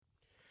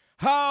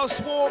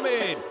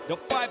Housewarming, the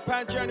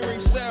 £5 January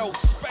sale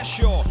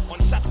special on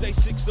Saturday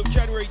 6th of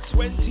January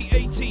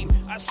 2018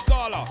 at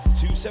Scala,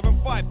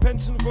 275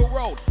 Pentonville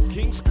Road,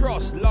 King's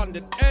Cross,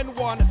 London,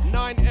 N1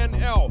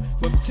 9NL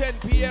from 10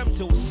 p.m.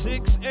 till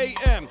 6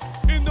 a.m.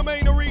 in the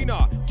main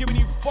arena, giving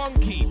you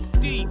funky,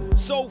 deep,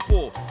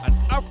 soulful and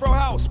Afro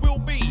House will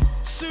be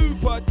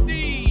Super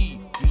D,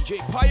 DJ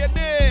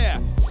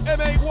Pioneer,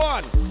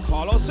 MA1,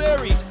 Carlos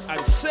Aries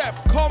and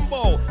Seth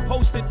Combo,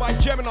 hosted by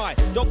Gemini,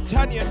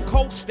 Doctanian,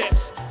 Cold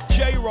Steps,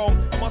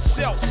 J-Rom,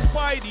 myself,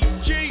 Spidey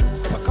G,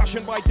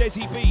 percussion by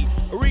Desi B,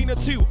 Arena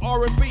 2,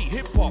 R&B,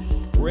 Hip-Hop,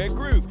 Rare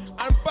Groove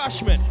and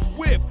Bashment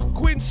with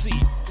Quincy,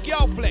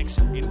 Galflex,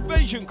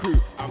 Invasion Crew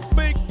and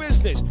Big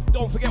Business.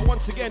 Don't forget,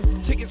 once again,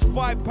 tickets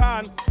 £5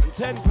 and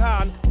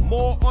 £10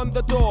 more on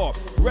the door.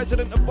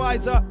 Resident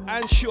Advisor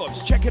and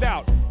Shorts, check it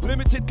out.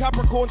 Limited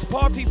Capricorns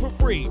party for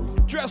free.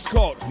 Dress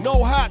code,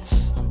 no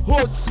hats,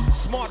 hoods,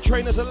 smart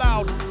trainers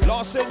allowed.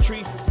 Last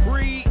entry,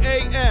 3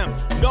 a.m.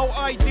 No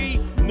ID,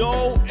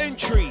 no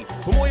entry.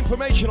 For more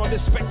information on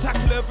this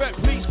spectacular event,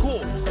 please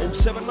call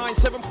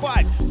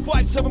 07975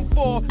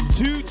 574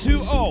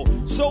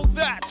 220. So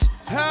that's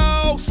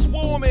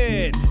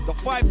Housewarming, the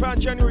 £5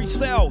 January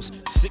sales,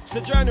 6th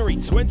of January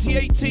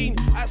 2018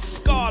 at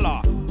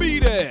Scala. Be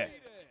there.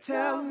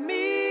 Tell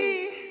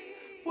me,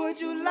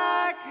 would you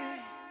like it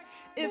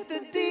if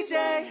the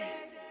DJ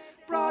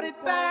brought it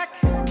back?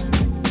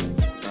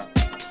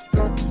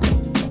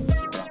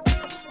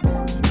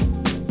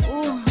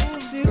 Ooh,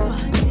 super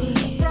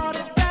D. Brought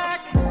it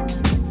back.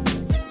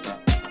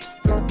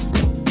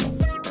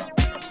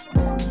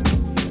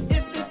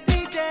 If the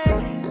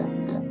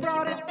DJ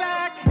brought it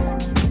back.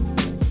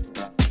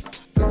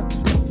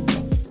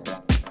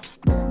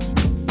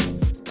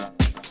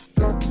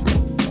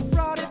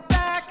 Brought it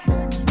back.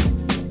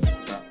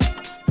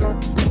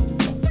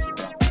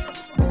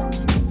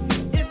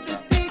 If the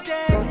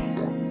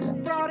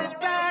DJ brought it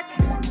back.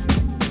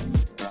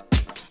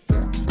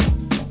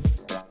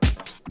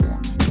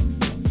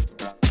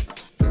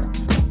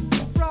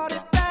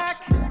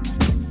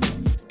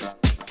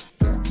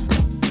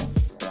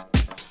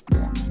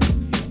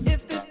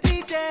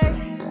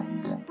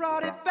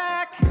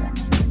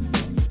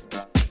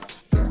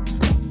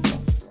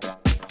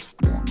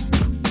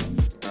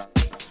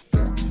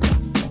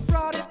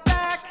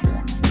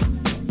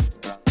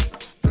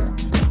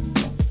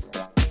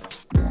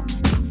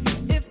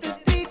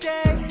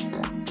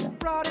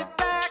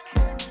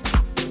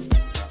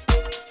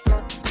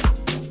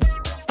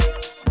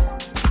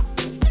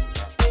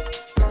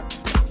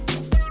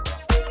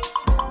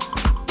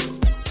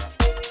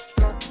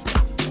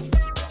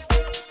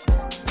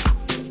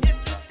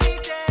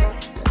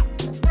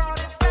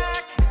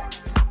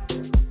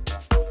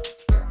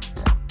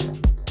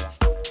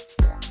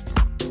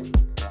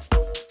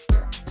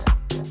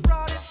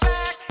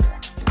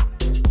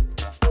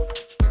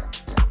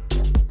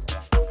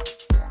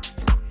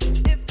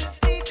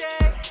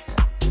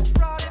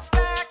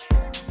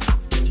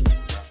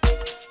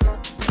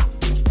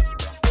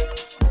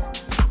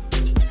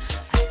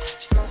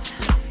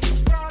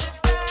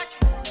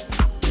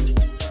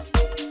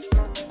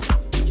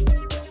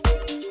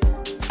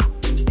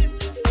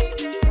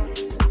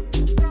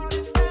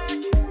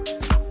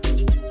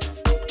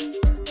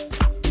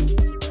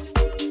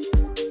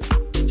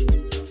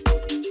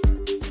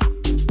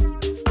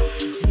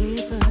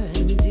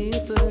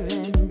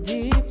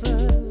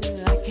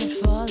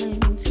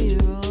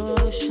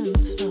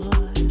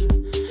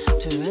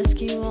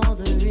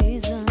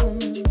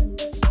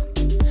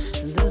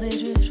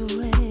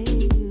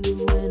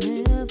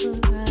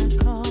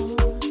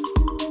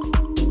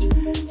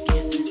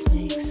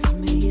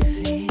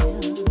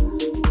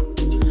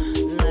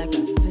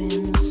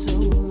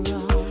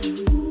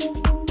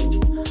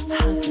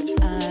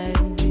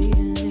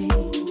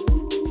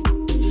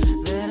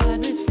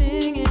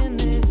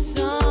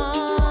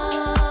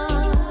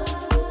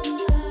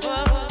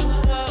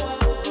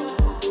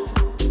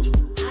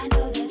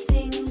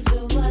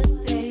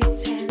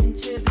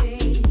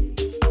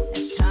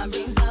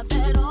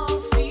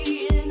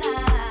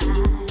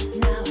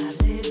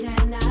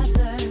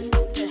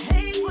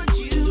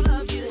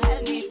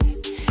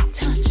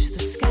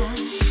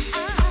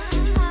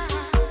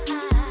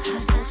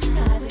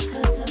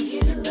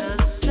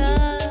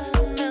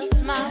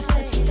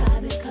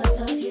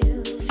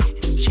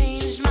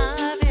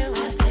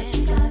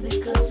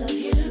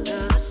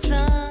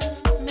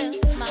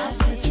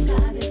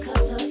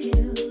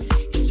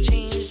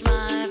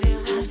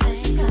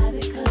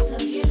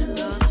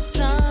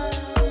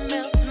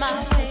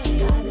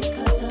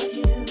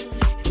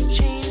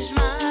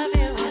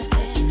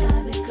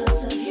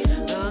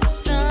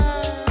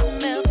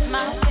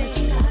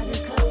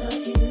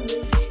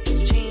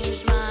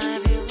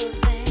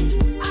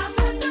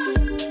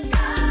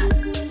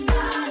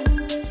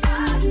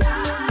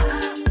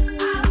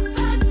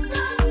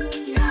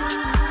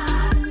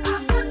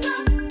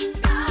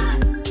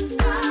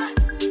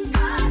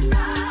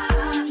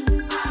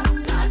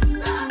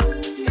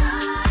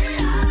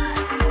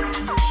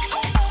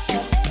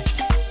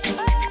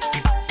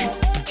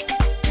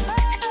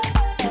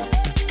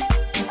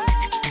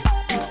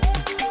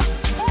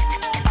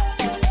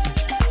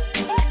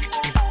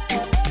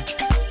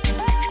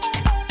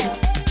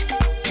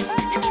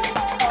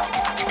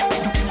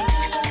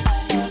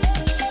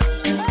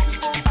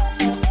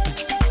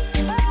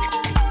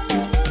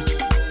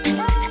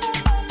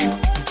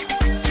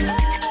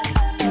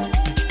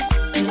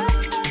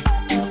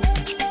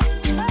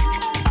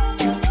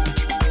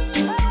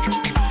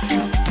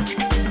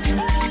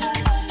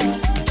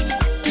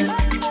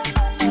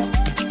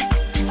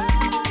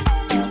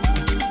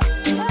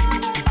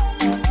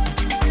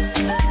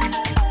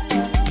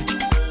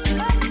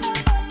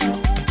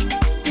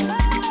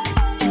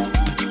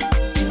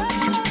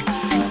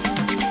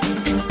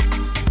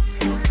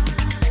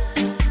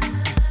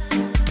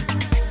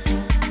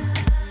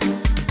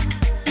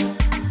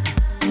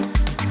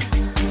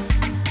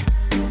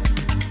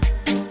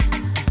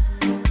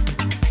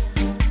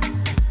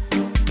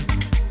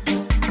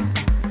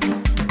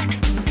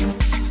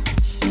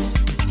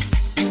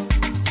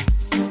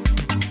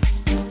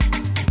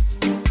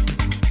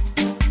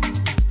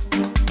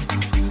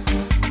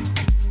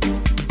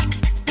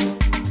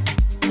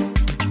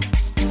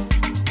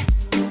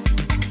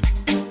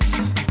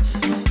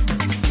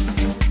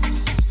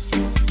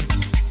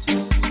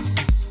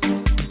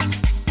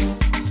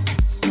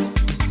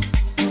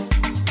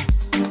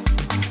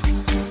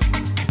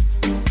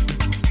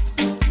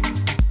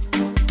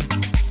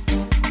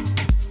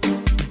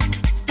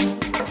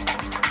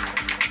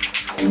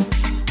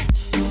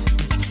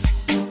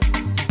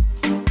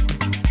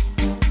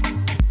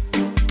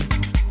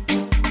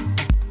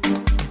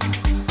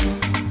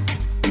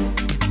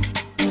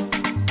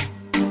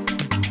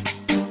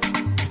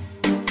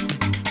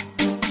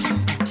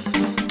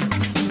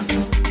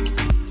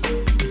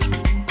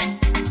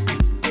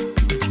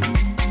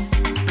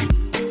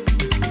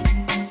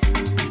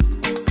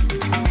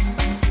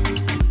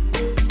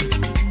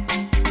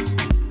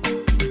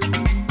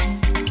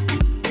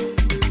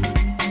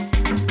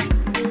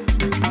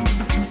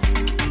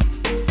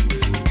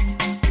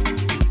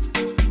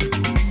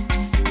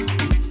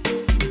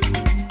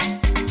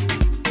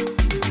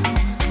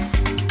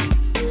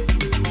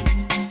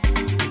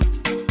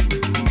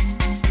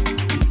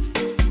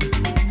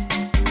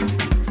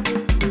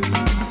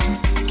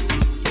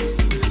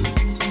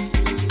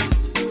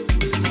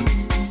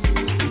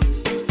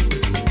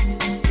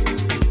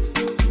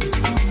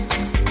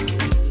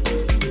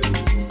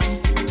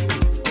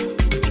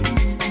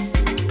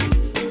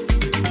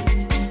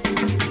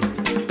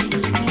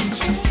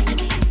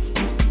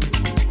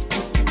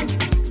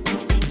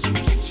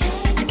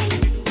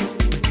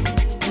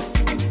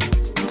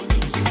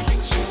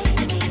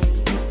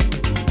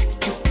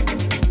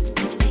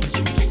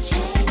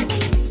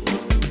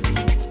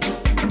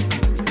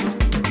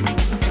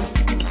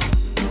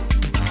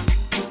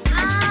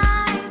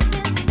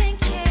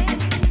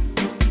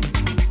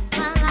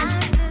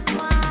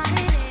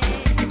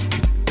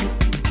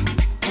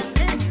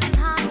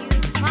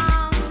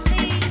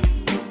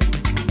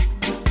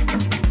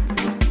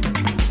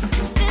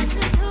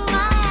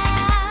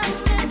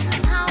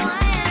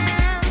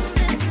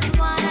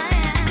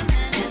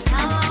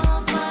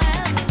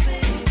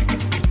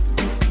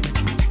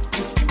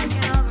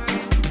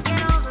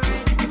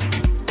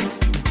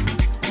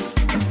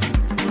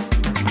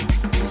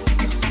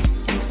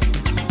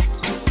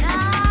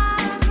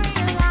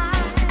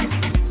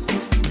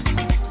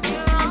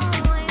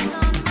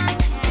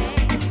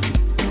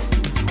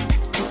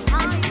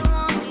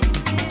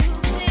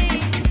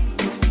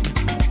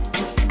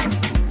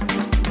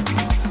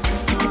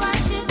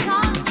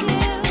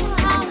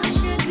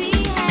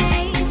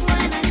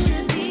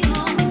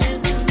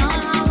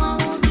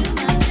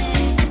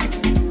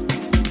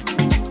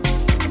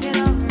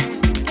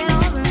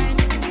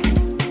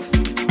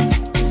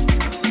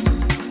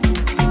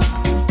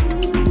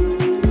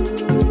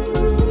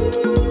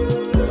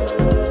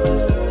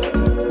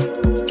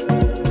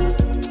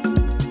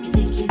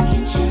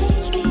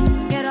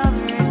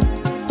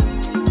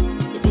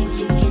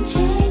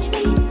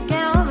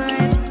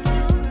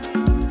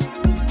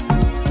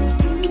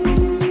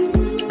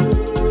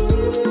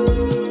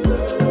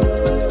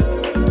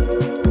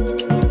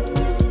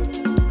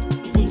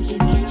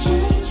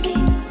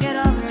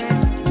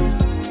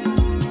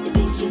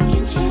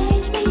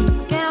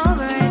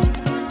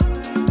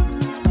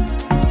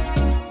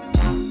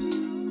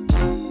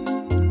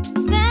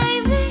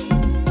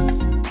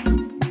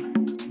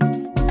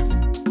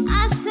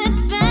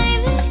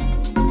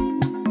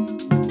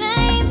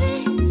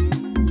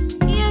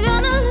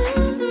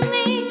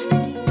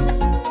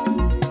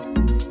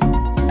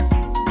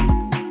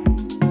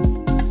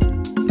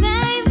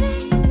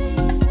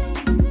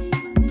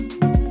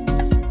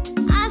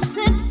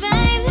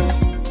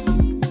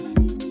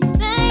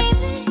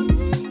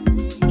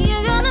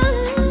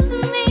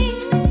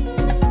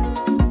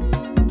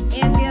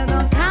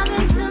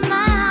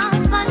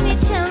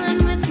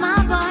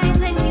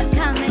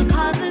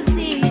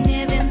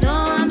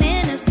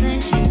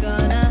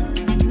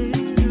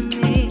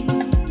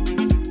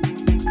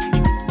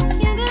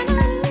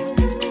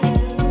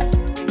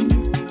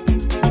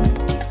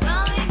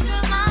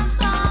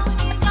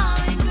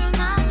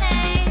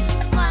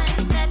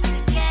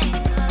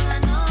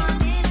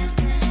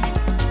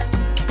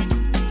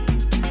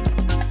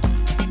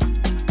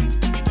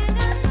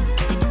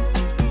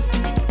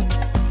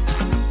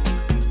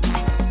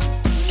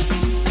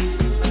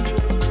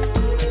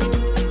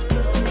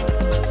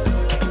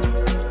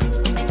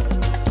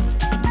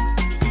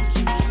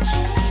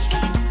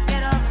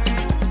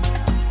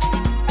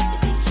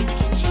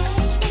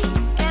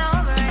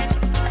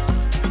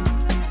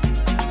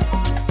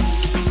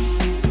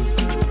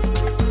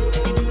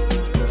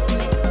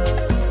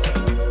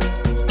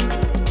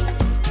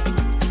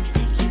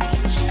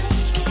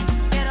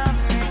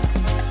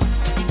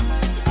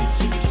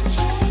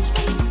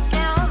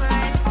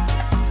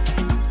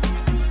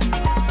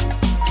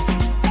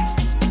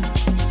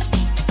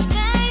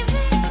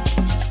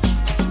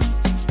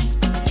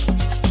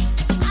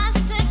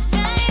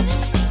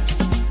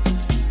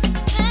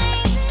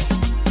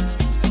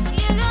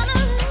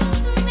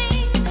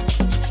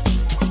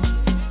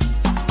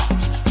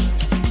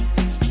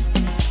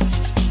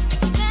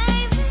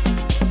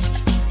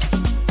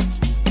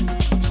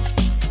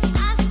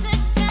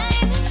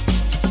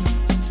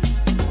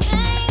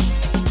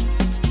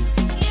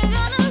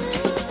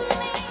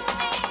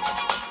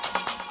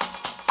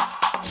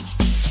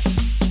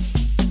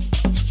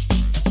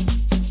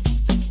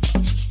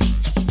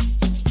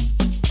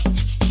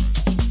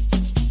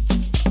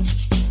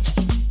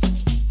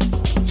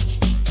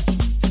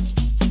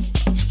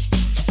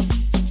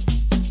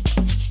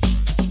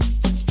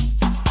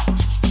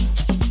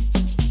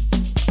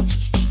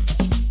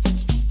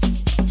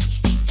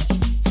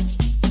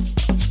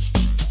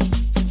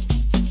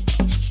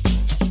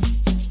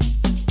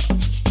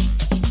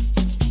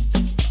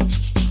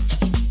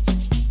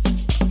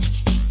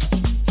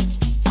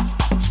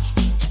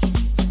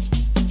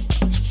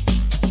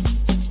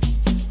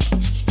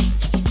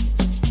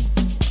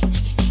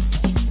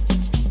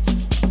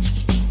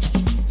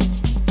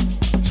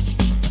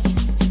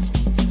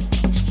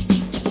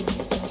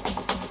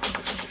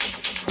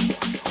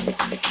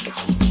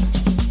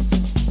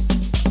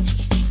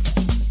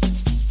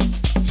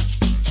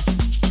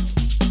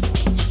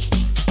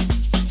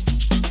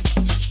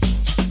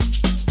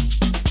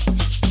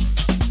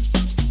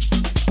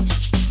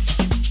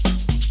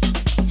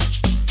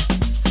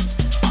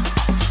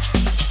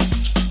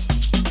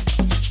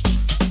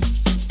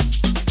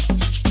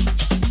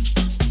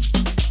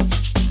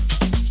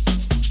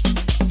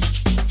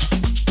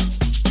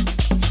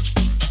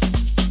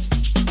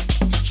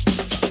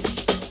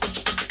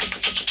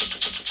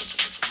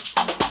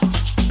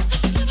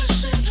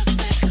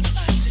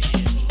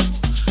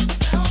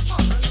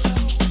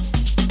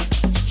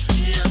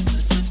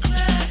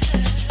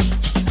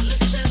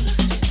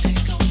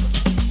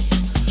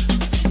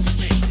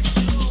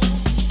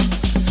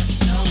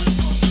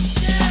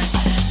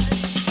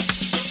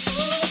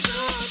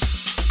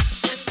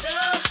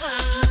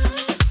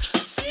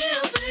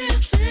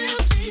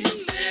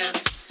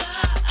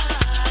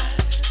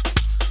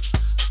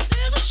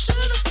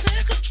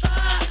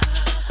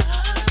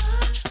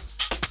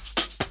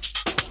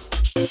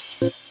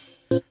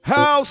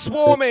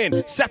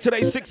 Swarming,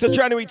 Saturday 6th of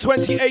January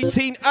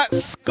 2018 at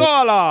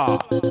Scala.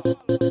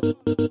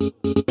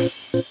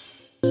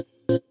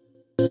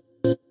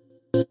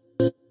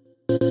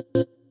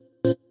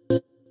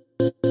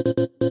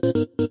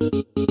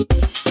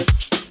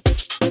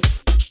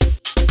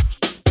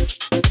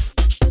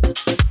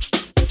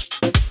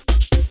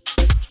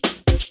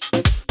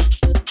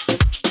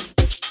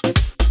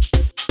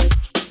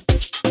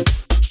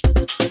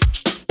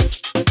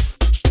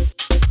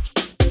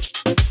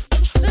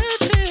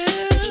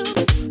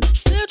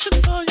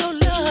 Searching for your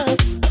love.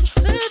 I'm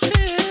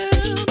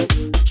searching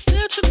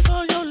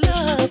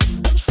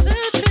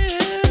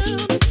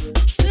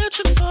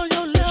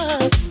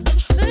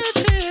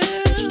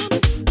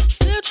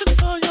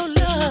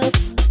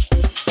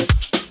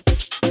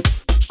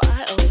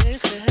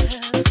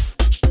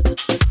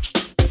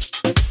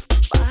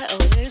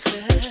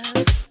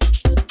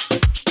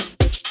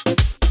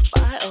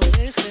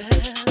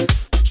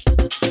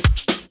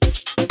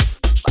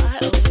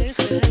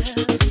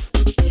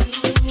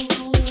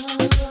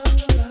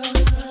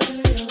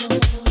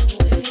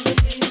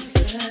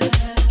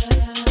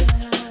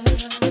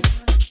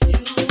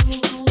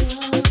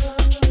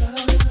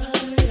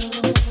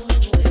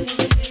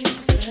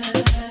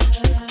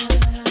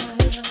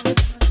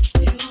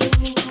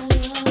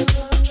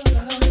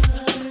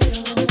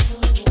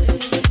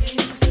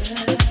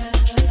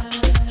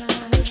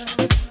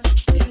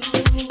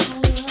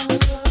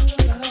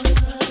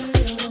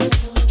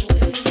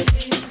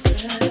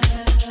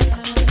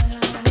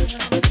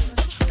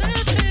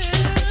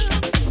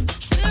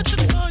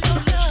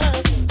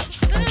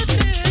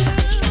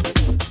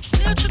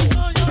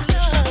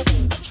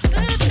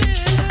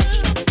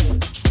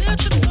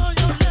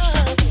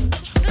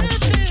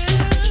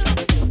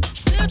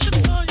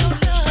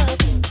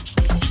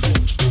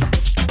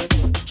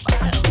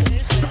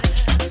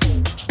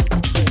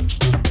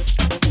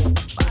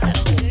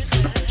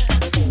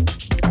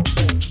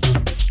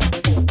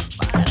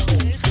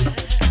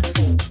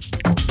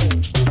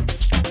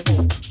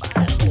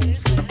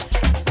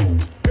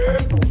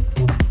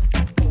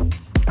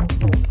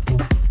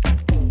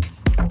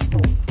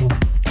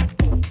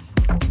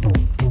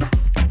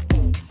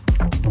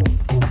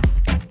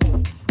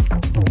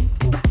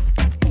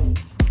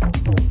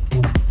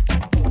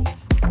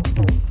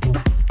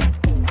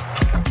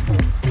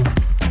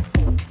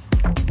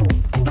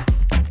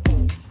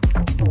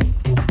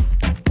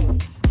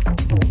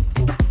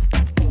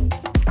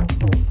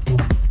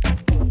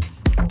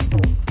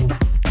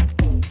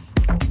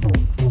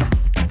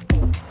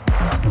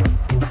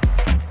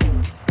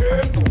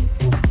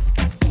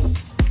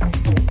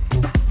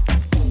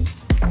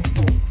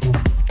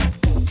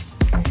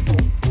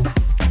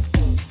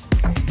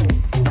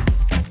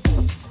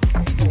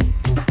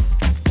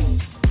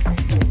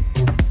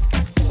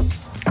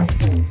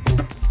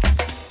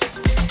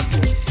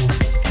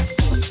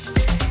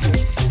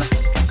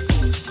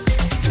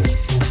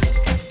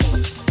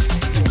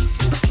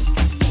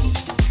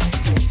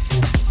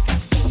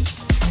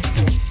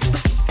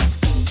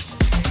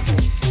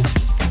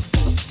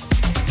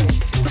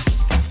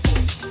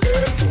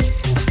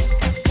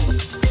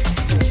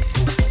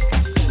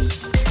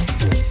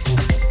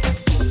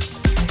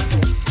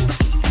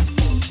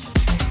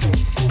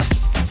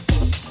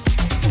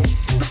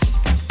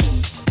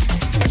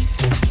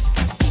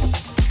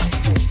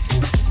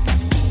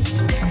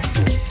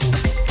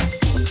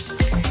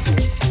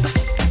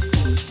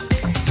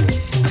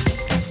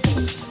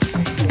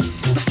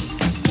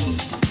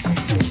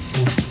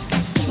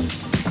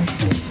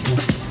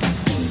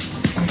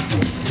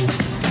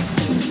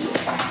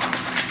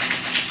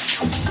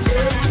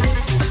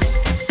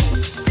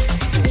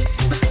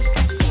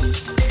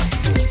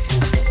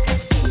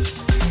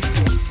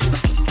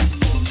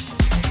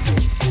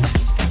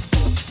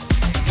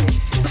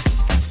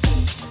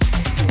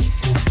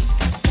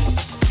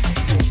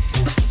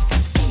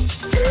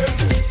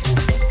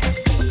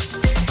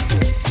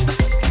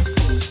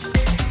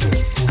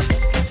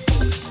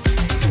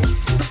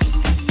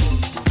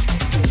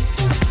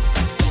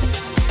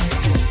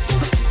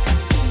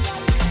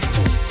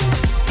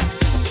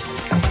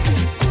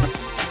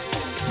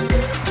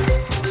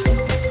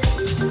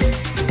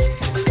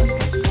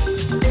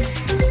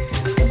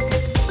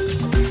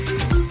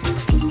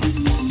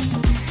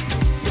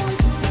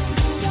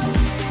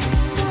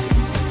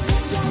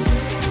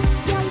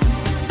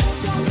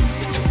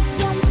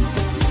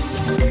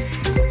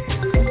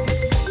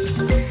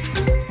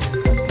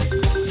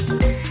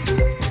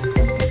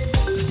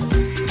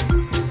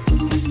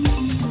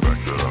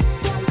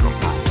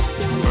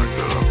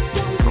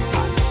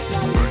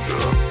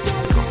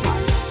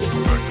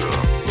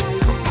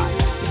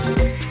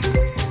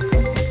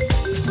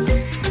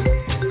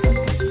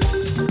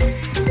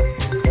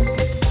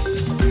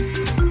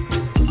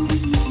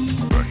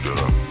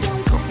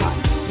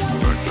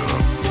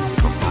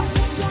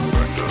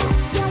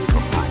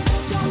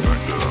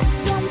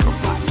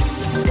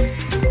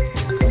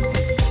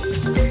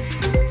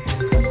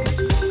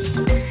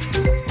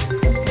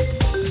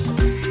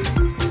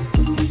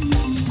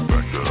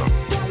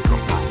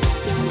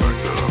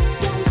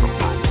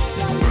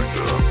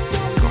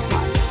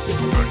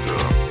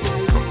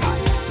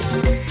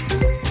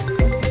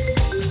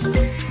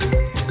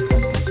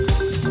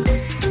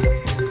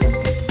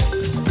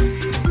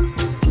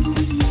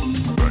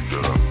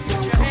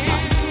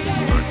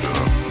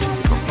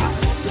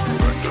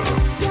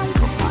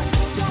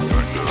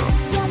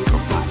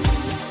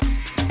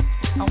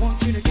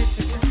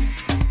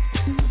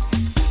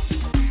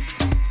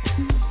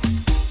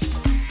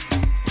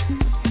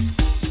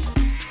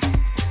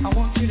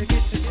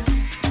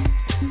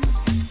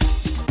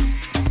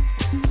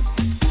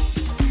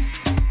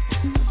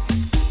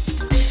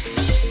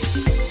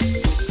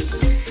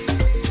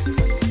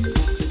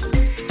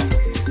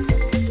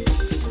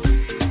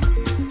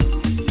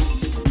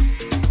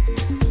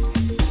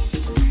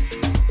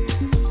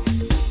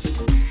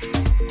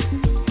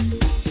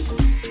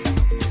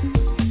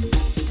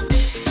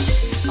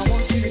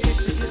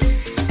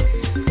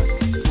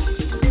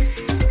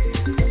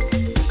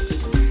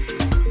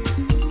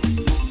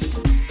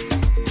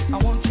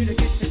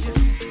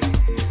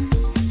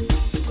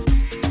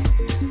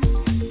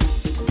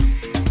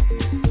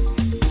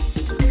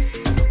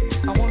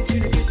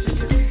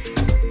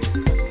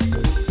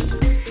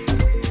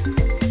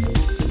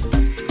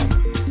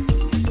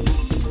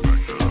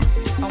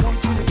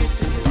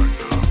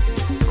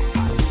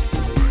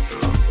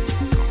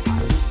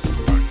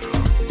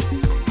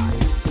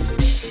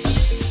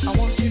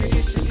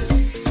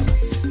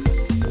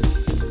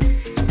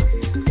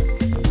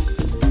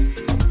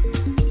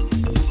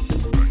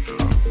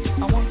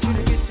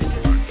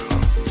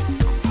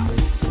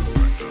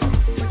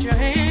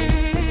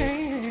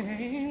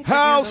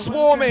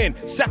Swarming,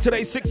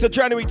 Saturday 6th of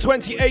January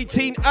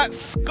 2018 at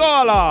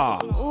Scala.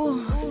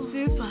 Oh,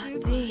 super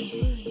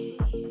D.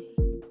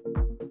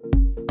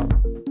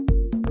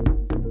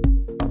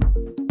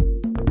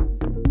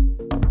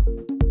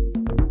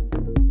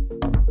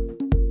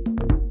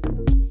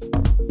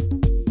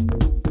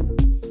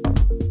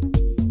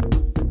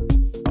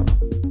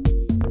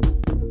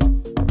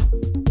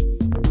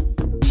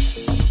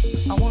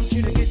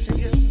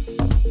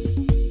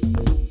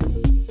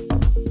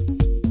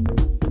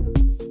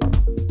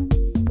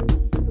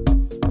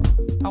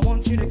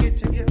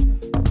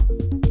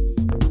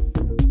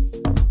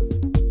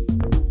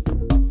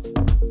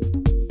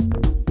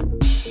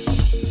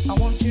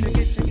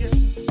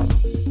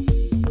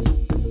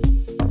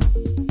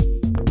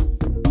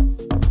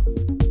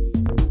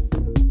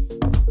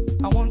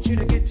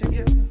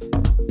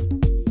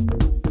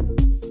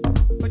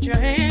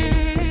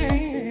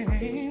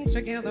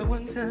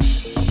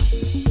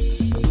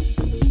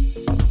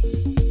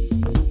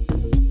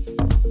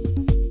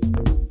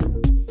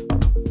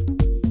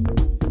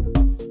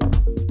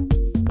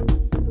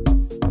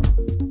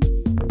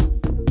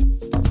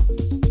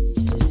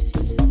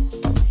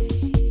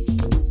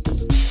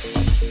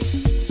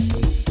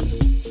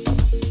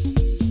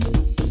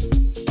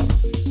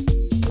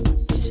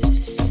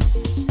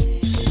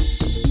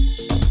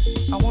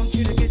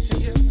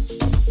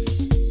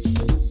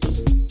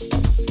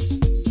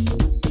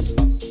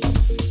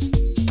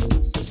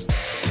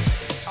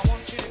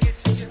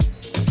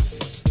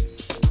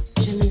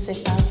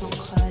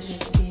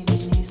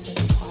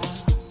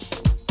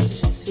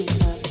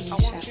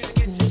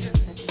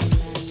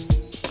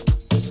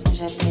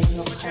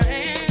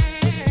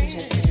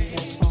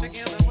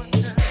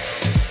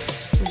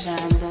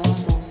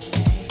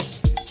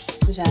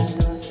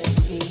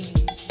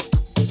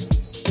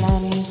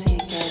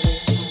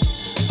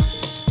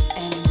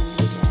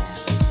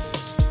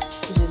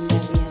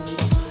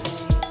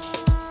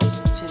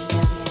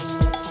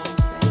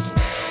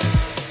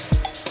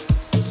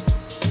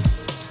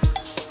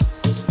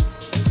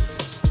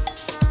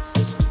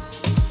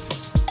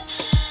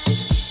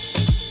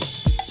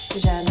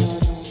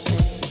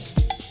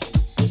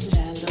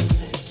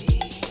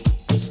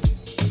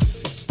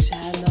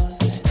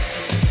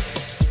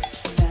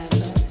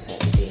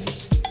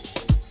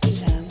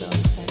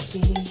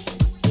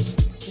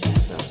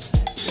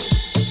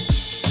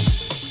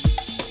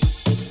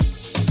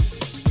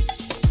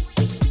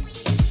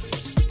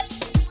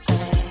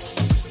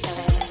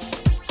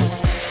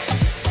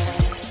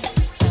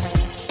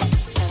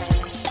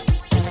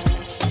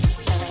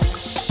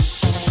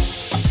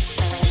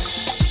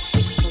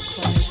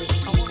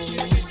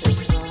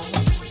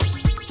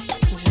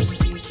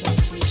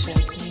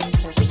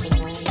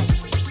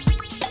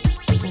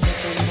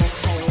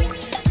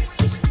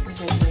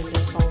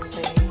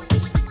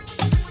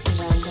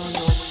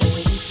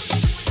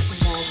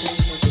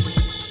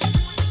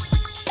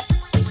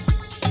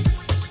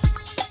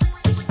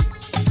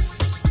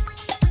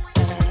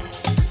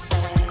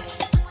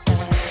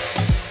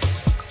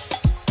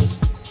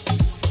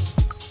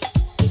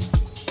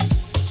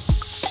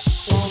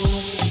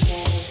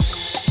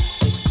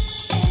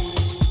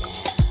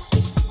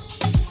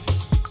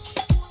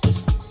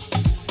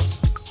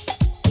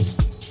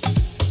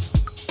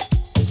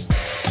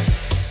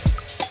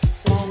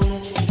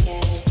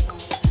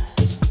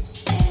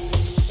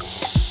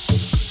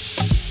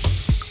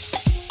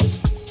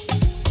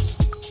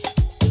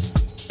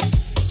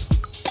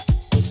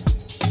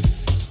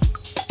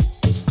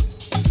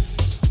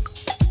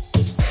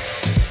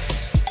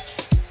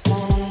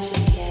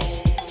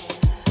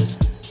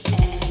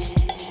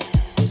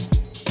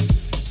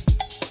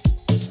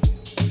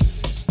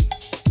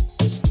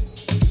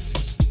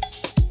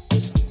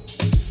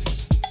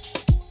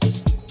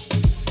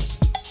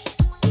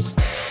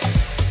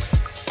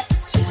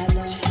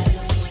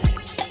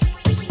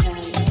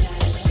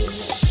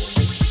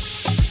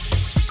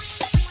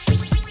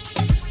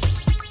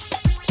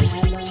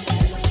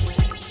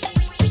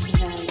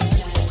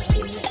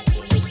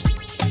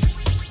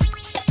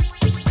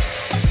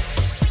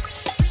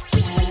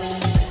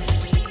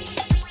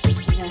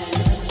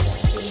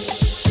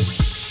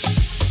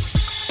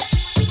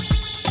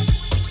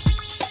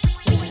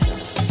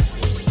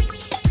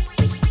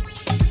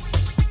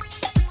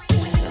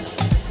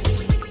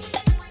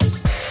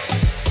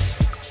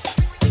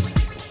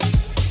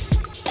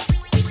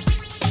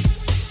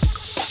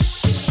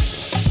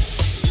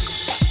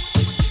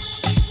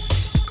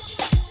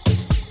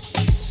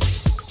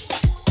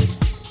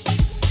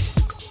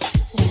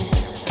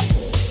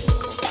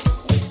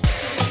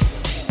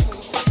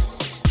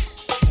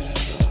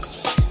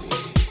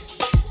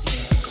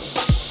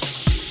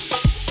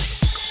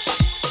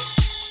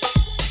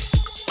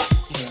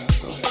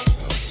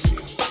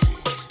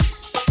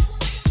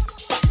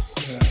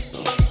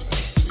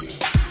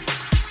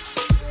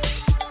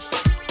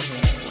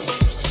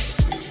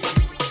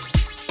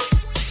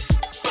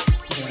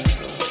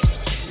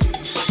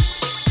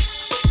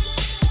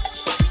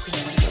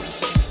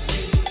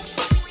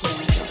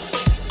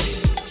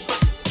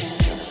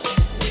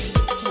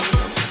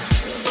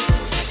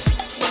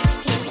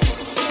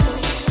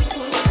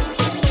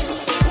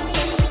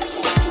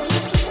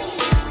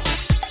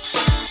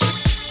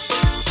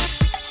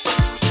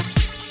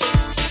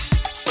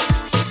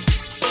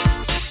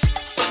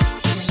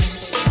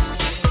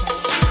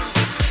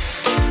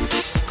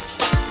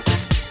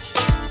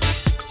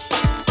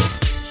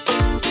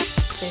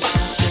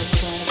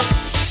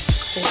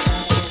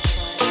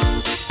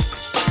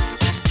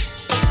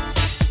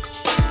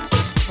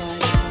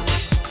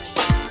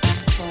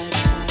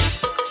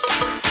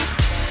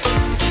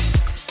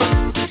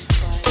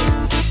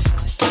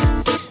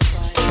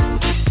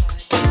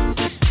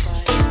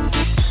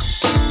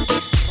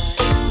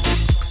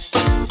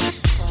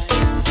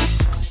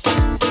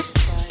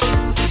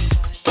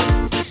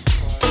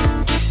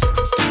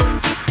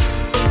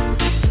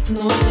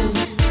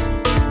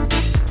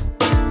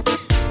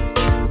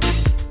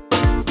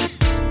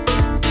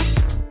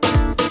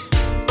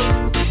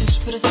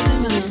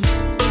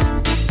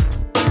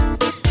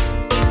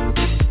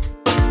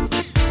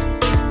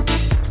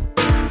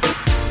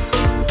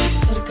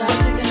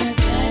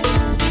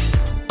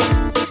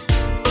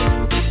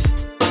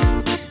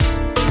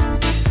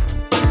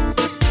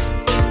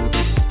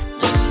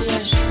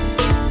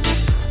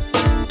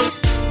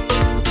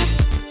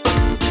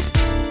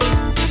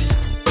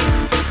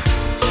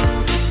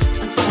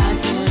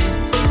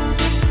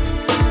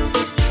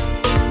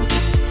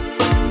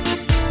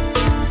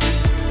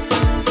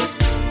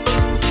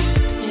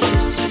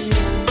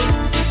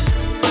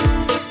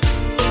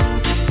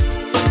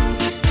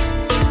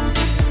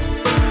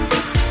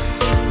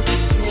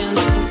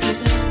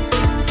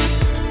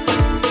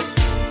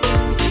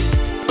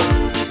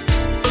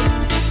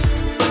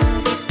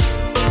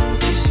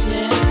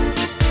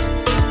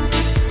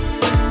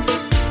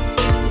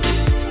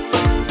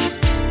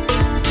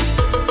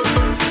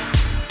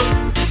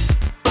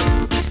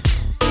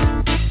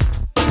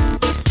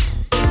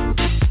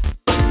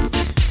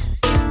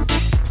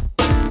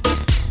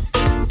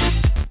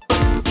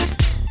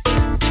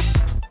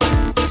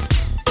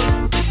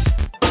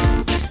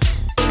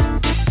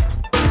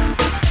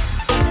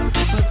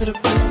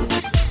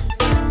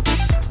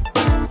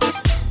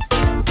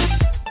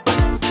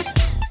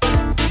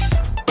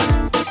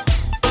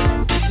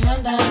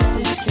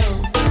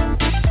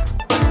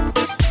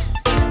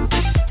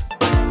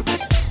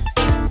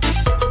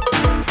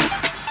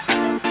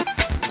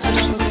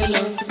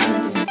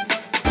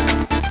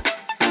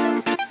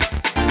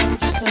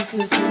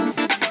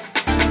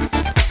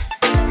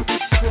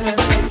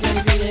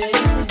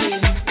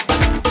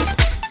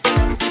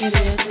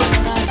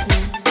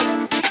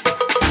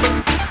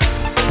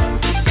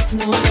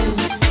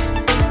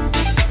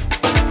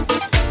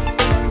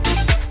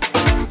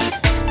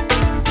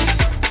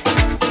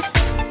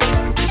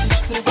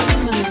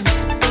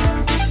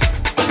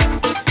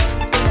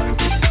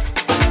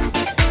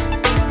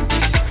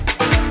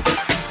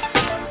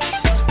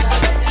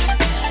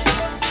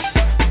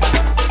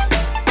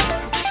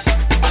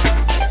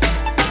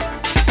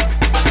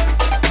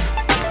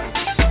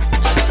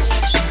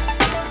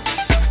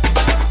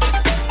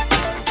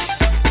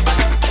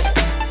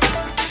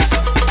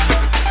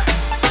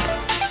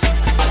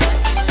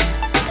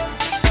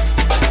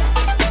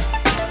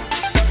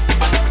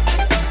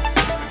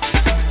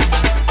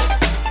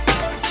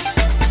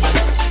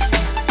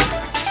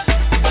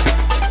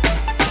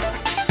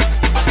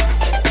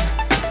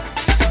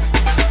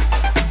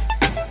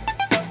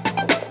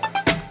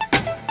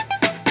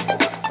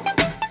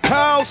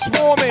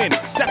 Housewarming,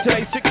 Saturday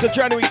 6th of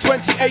January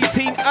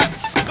 2018 at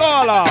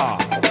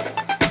Scala.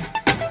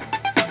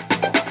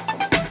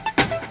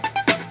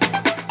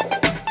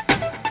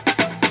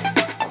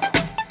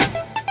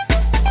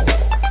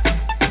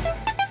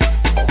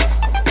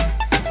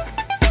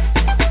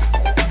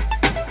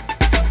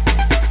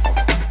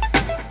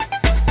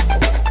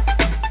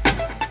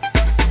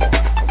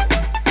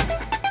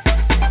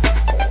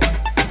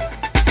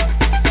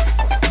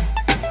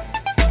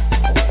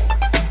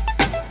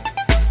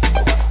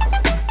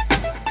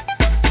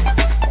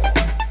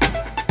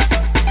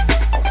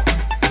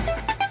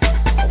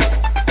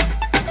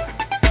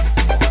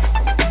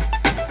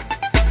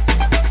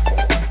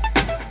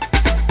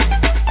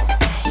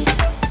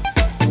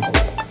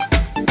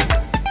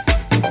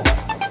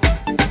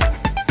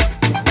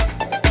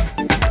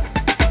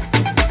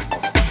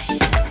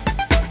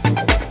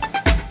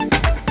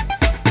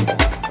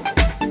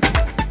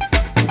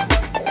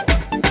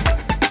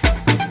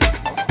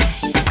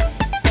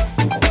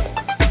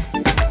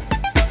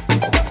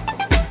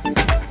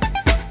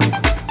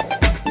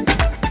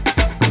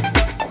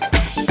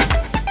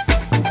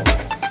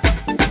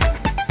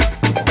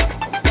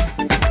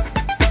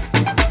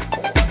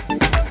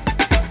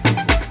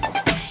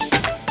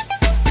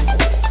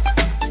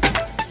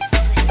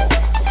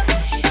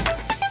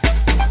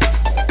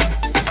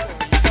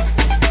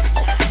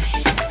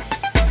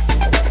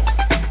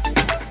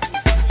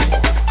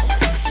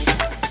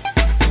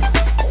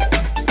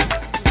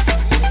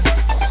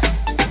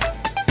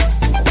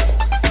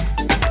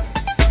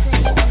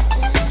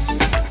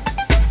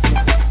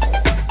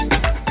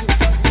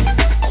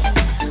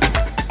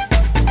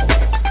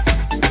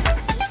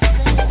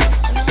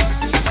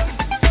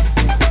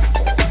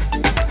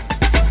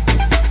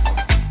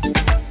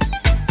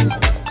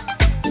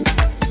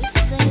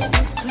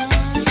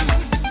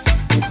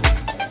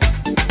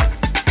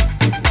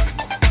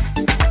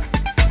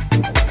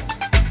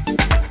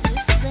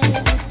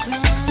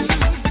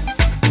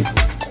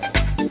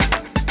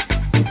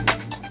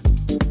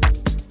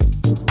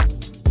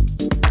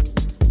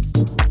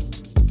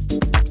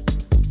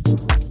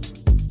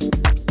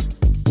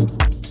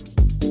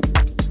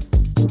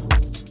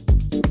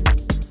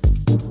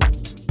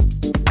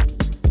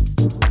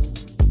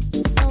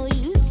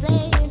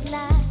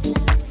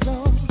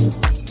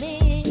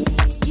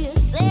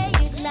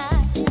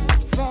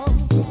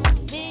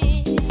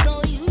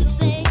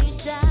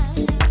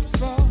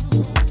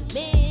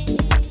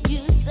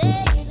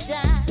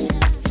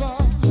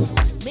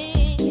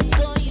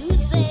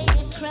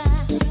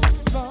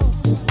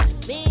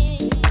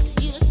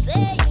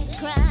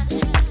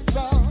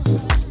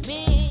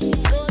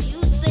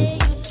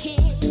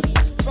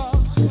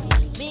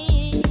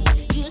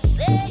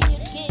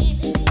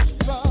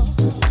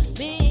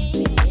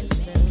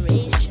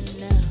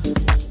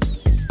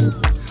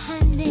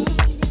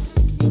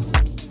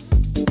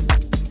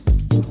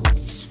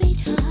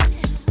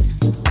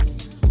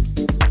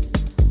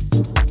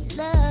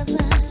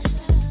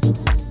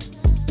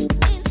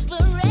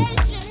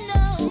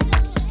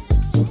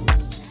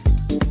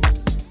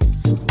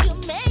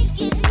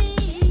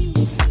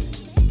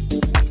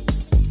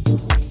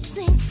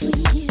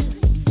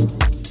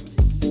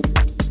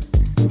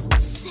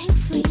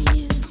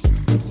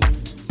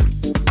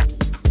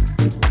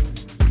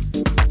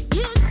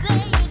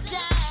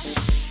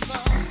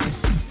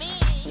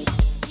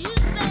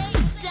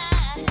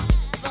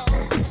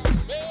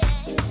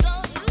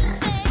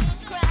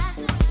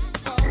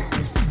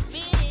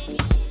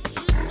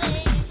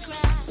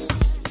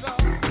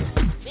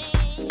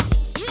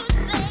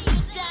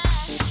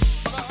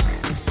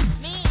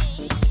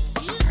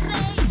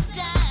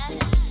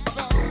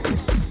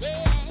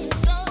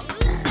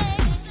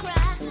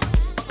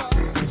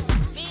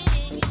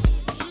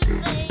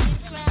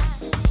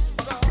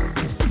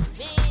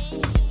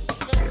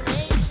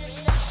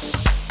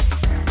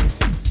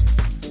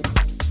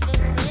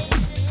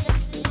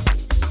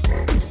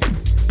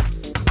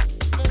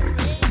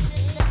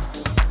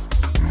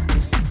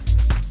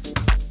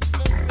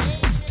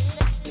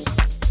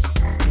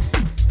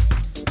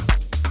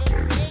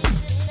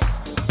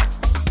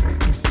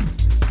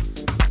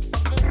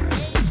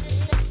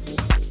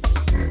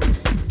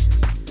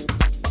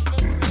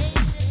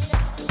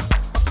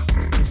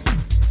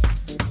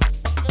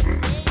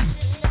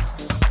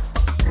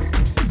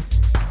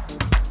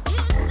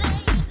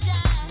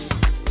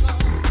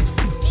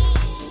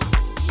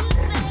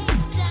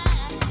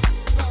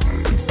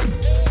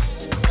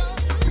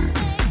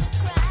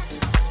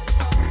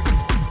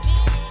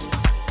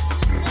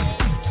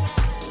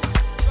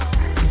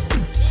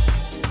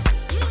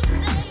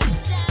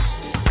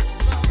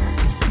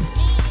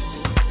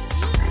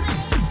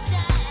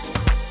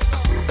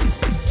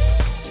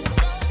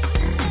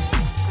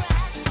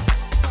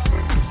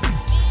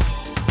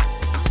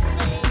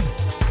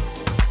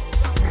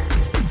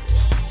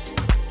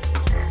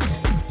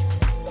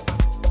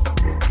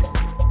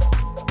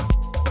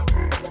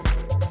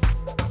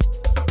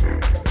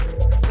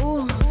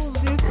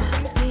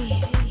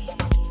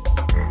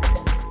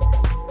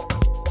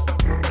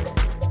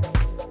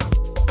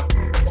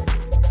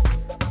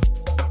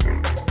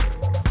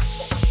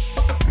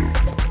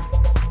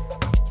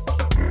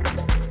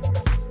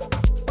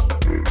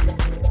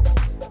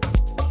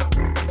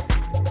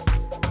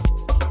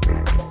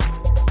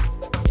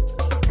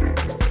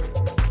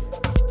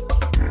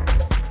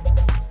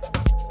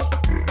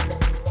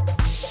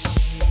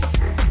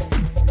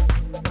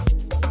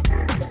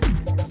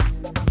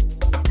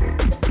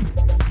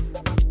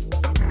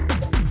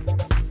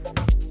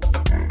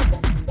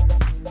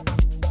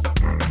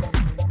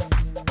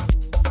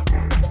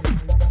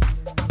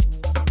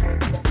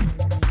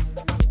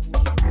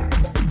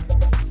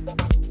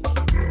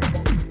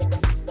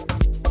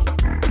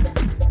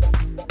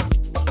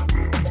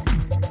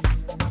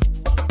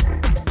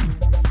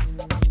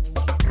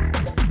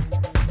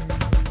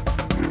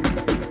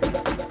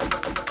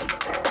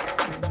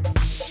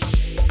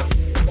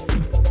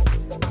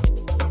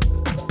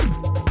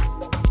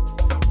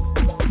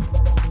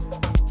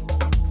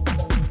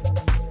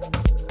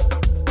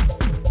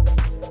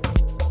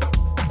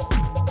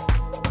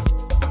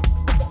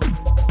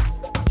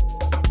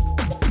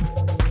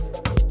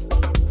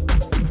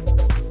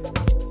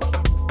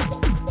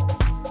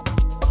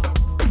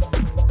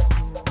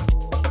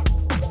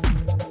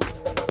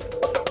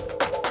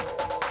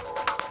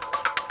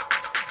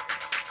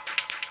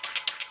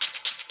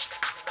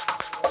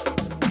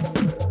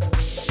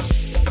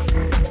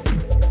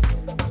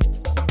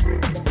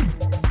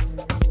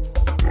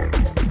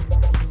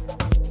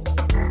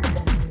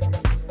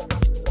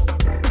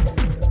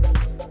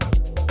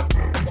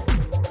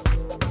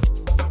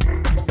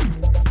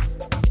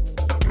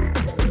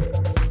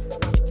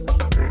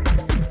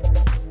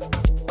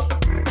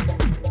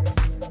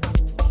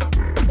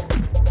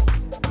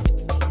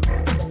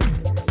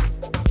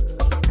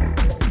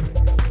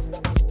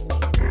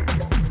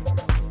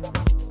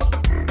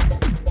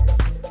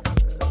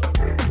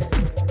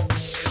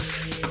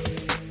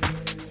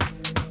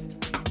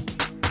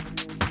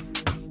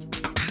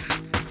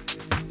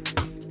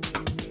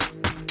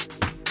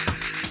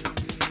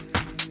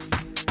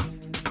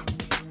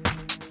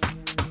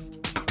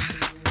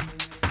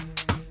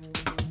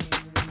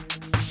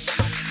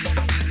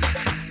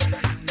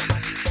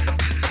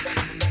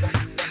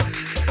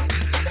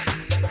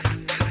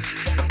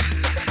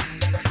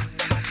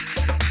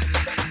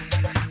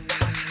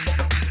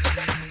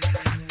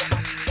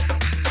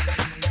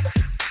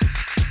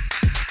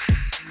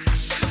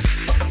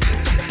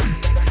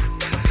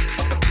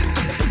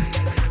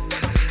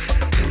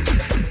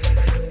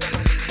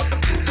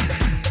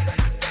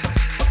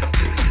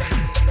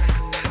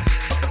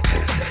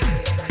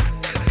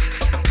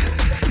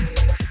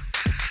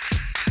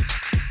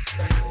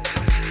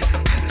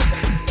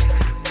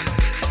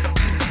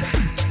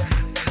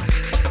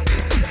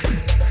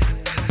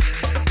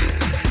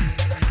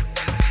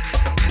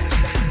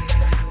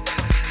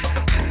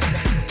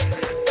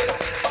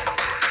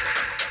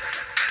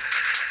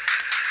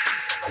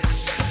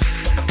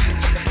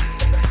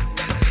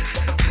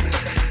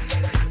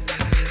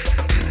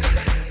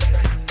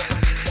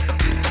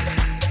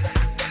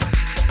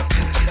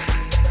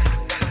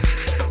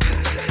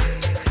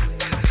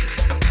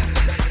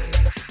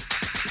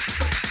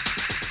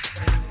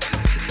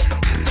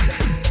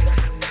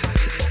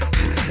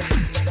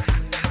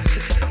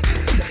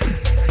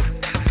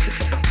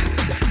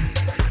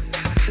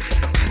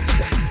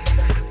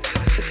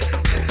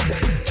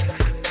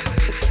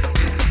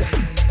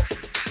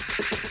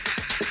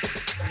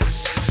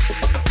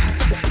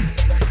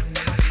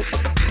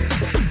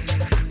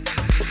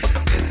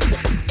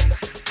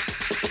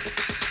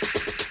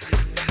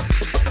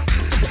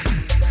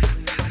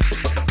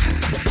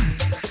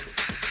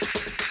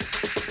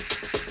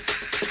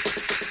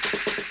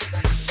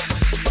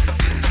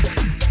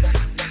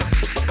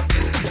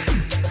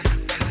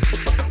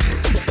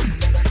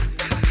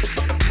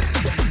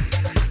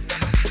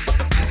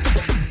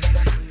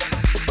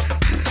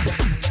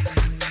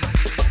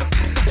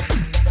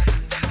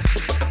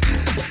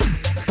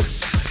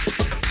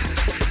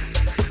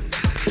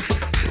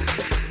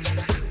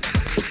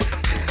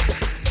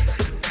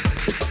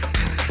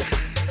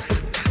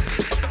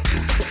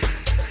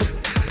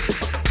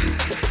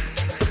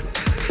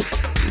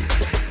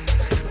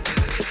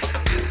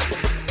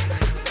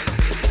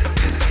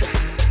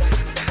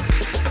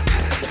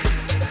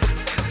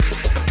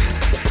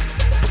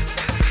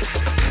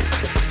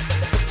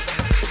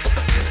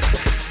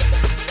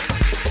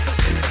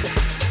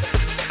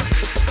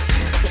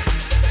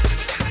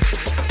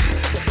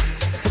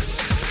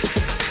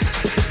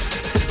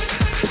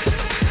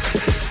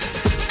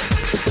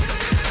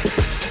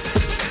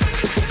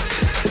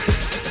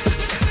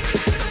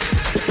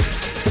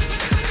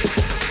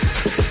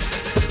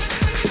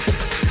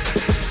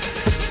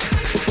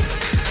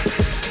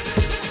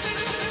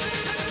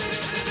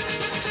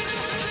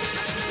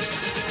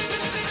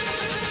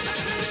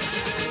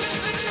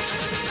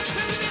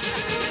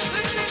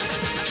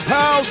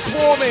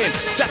 Housewarming,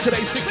 Saturday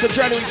 6th of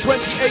January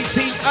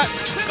 2018 at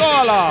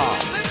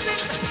Scala.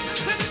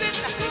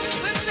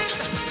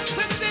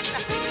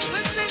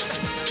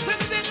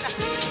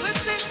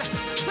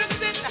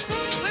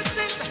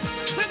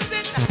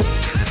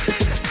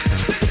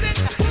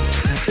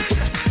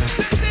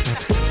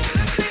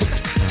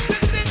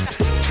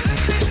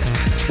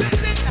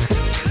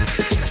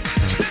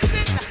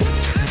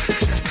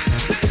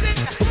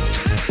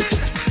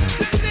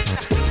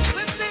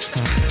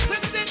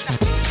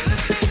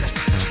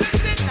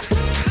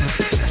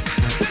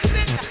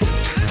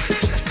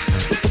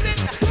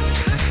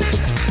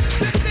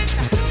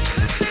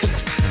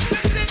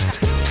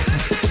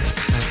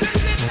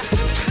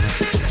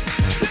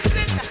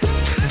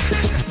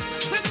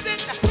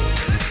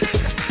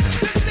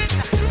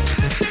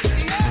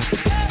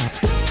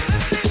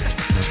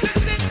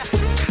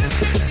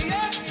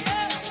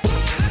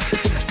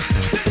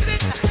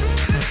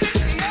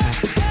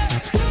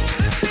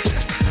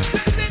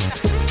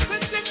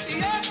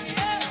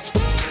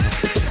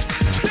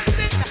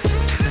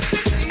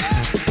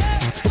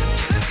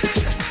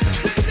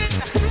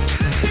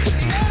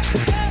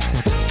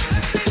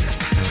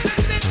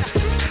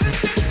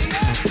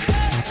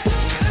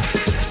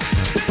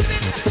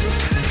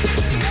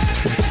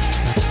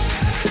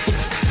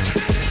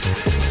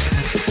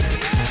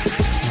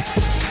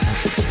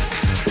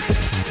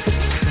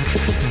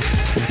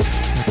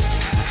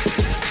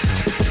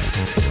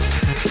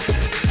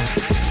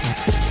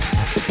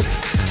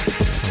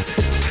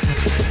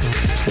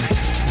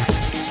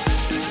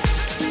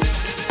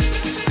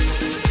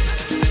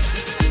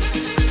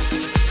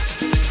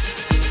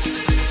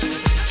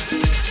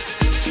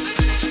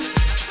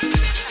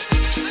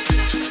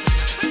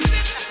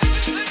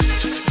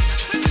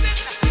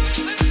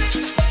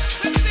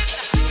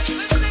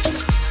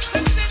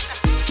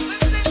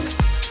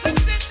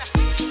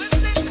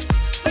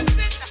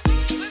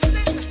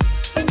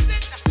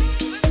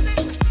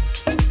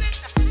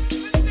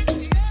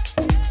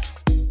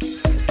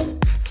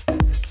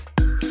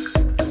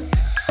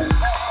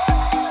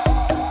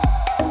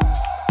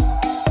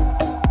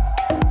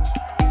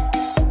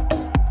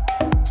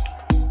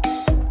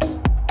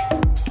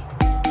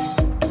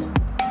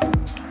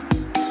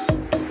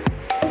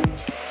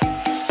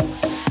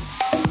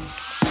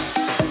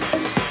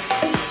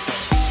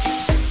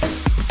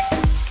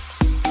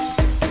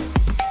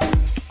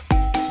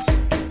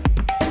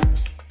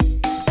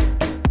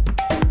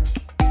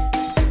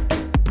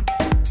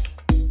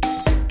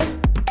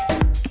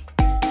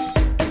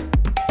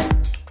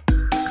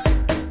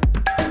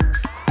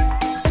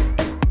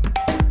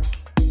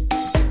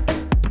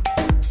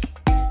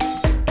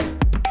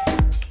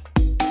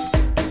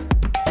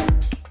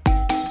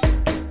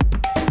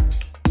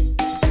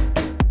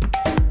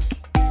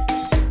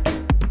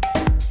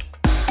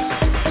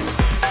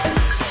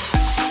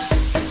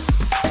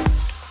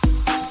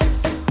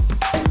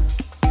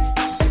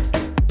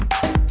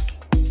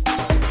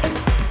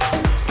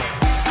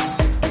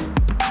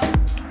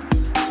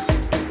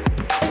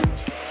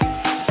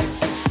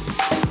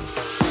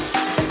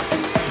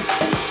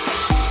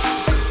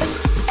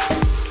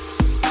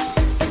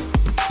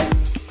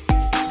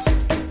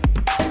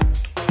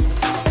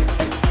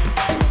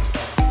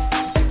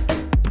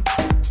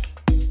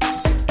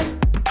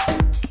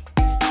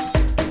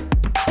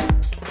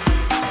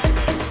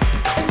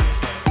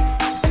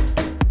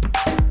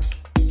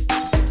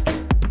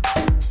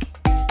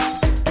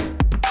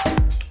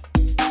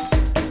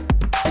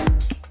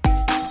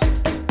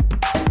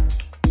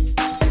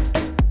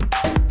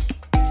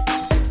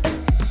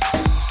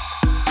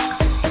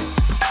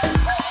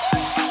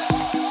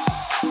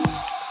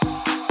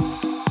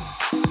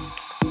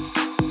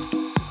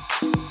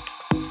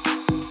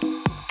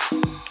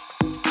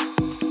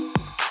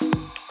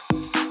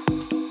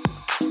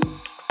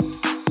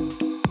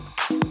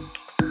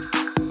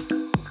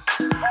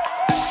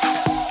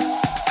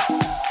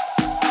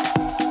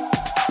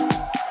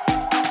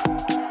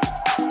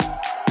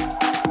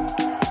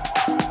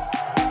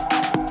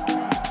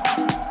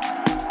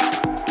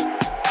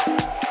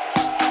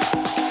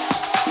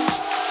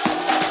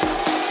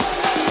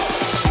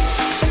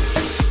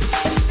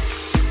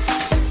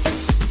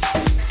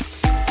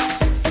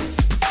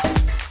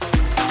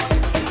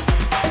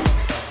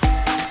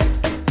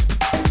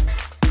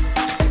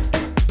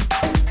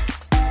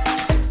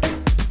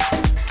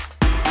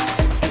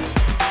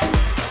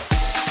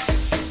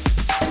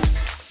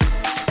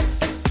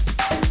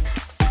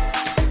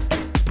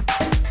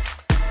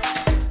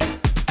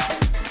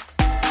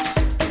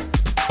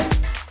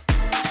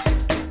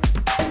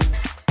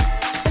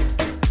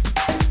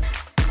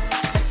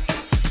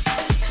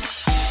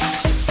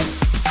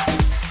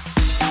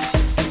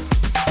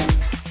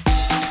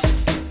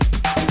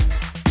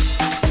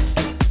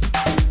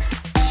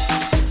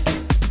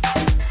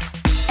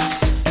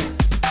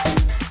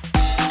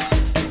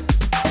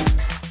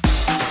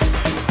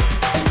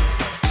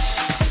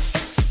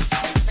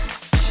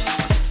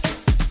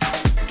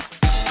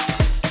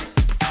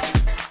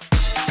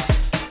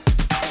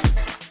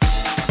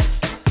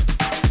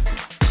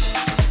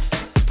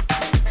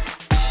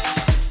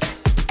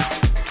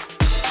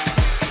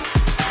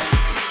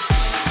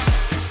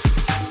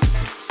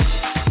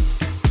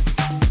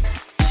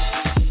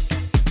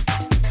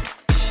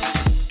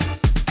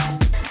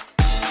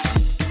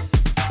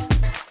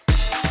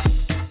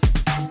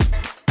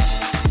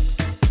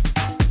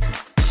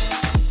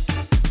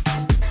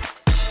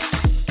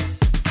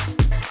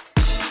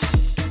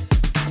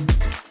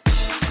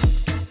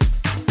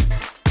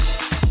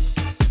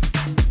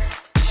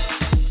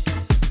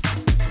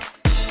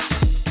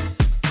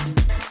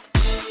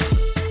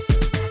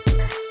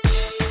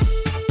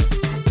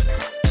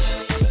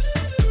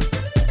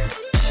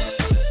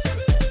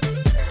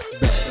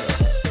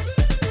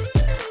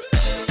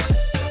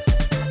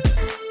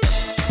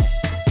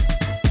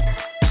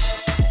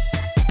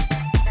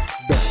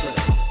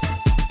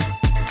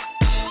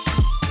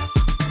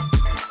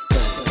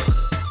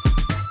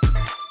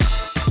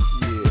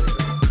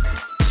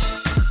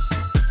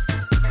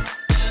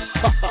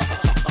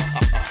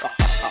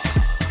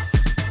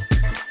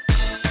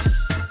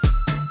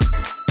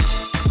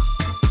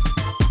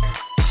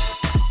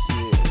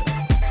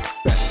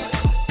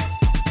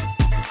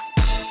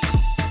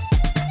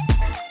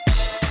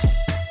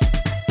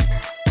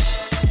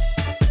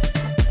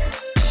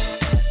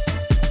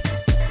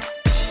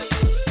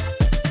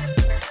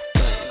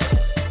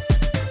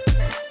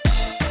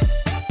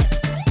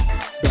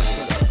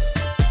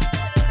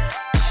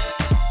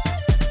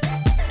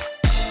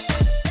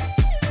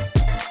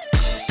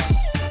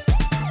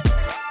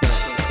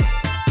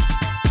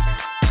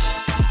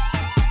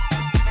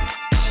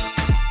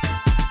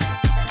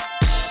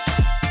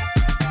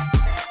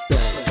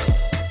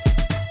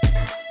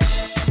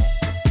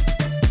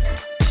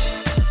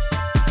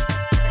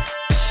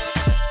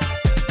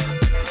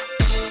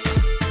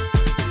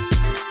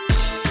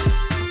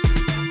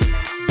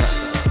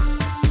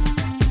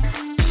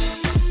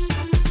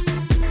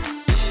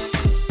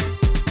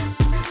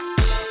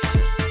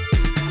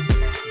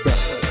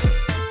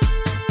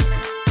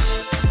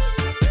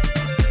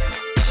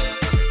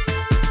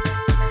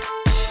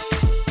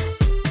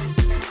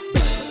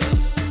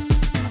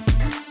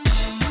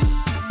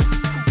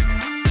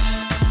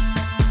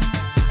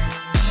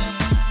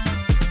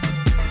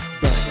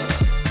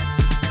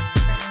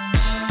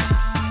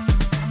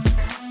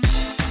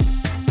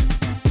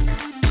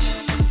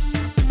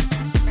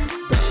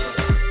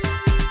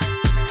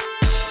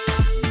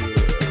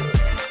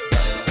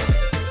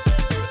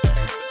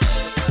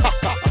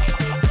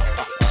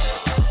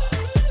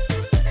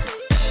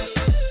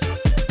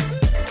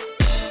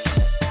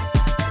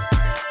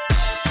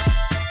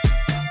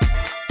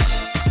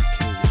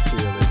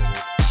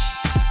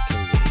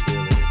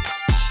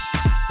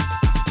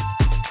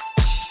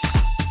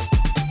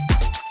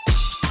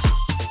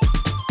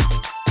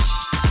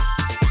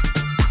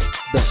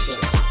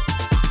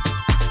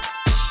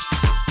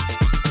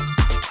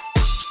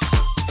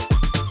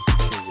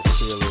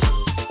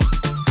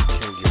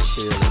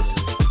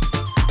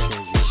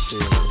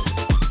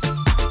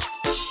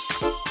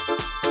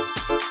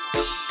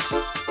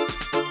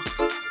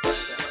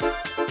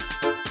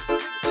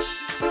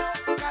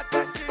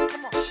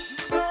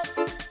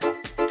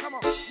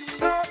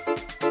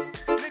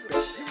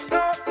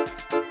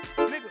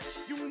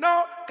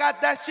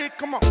 that shit,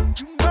 come on,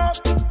 you know,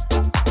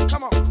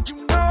 come on, you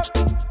know,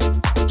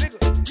 nigga,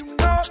 you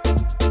know,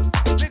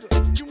 nigga,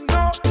 you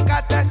know,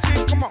 got that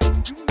shit, come on,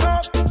 you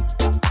know,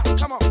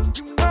 come on,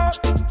 you know,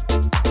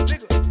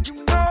 nigga, you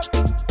know,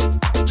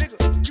 nigga,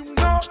 you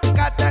know,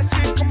 got that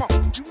shit, come on,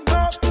 you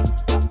know,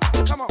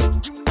 come on,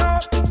 you know,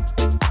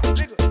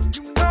 nigga,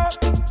 you know,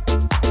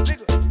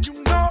 nigga, you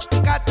know,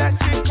 got that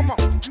shit, come on,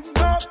 you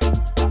know,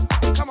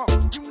 come on,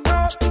 you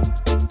know,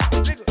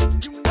 nigga,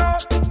 you know,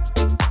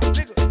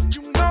 nigga,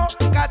 you know,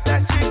 got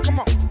that shit, come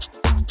on.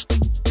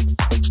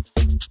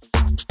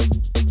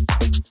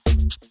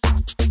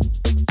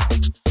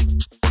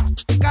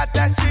 Got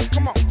that shit,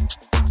 come on.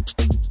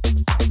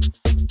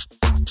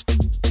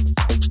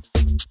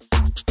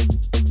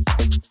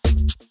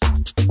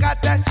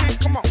 Got that shit,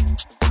 come on.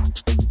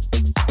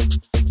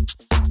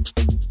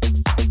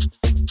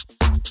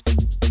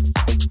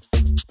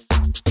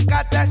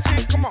 Got that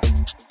shit, come on.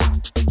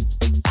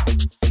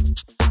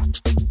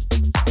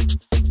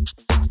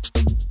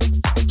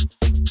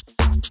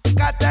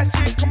 Got that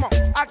shit, come on.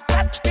 I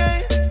got the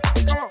game,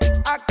 come on.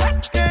 I got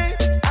the game,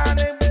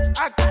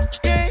 I got the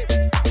game,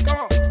 come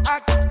on. I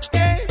got the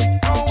game, I got the game,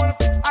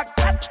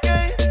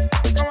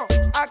 come on.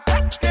 I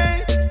got the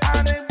game,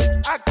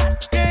 I got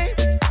the game,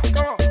 come on. I got the game, I got the game, come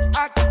on. I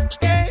got the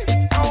game, I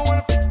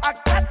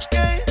got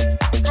the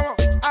game,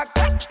 come on. I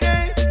got the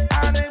game,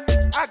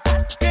 I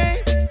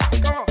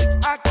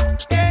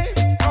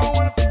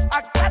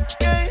got the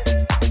game,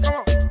 come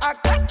on. I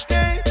got the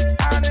game,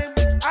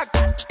 I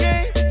got the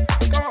game,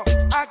 come on.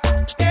 I got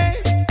the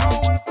game,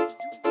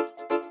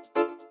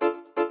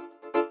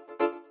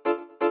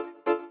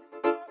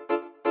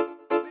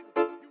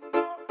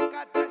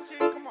 got that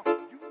shit, come on,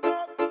 you know,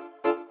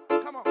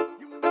 come on,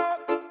 you know,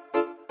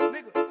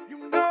 nigga, you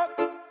know,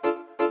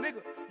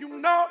 nigga, you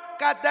know,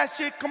 got that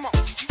shit, come on,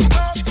 you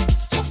know,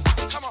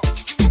 come on,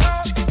 you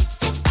know,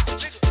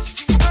 nigga,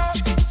 you know,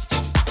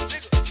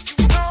 nigga,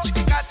 you know,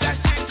 got that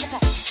shit, come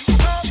on, you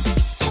know,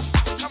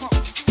 come on,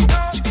 you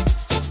know,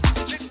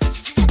 nigga,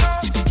 you know,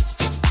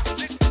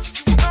 nigga,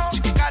 you know,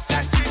 got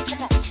that shit, come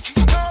on,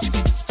 you know,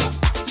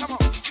 come on,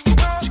 you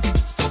know,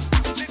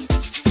 nigga,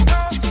 you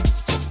know,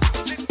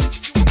 nigga, you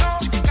know,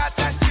 got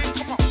that shit,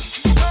 come on,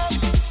 you know,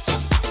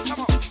 come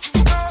on, you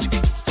know,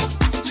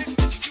 nigga, you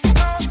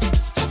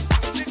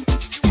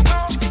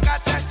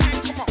know,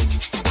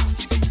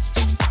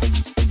 nigga,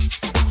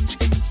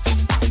 you know,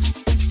 got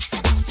that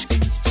shit,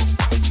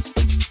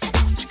 come on.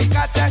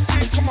 Got that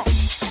shit, come on.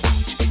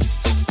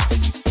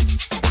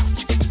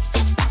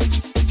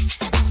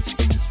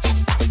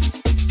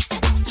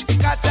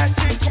 Got that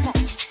shit, come on.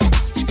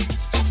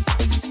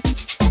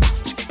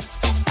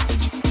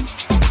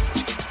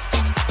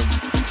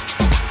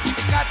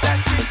 Got that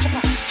shit, come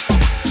on.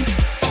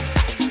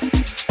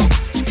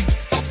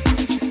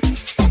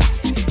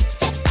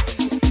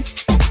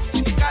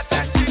 Got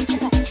that shit,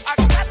 come on. I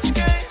got the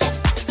game,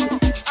 come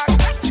on. I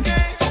got the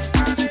game,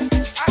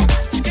 I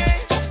got the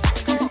game,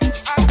 come on.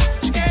 I got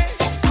the game,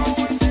 come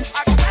on.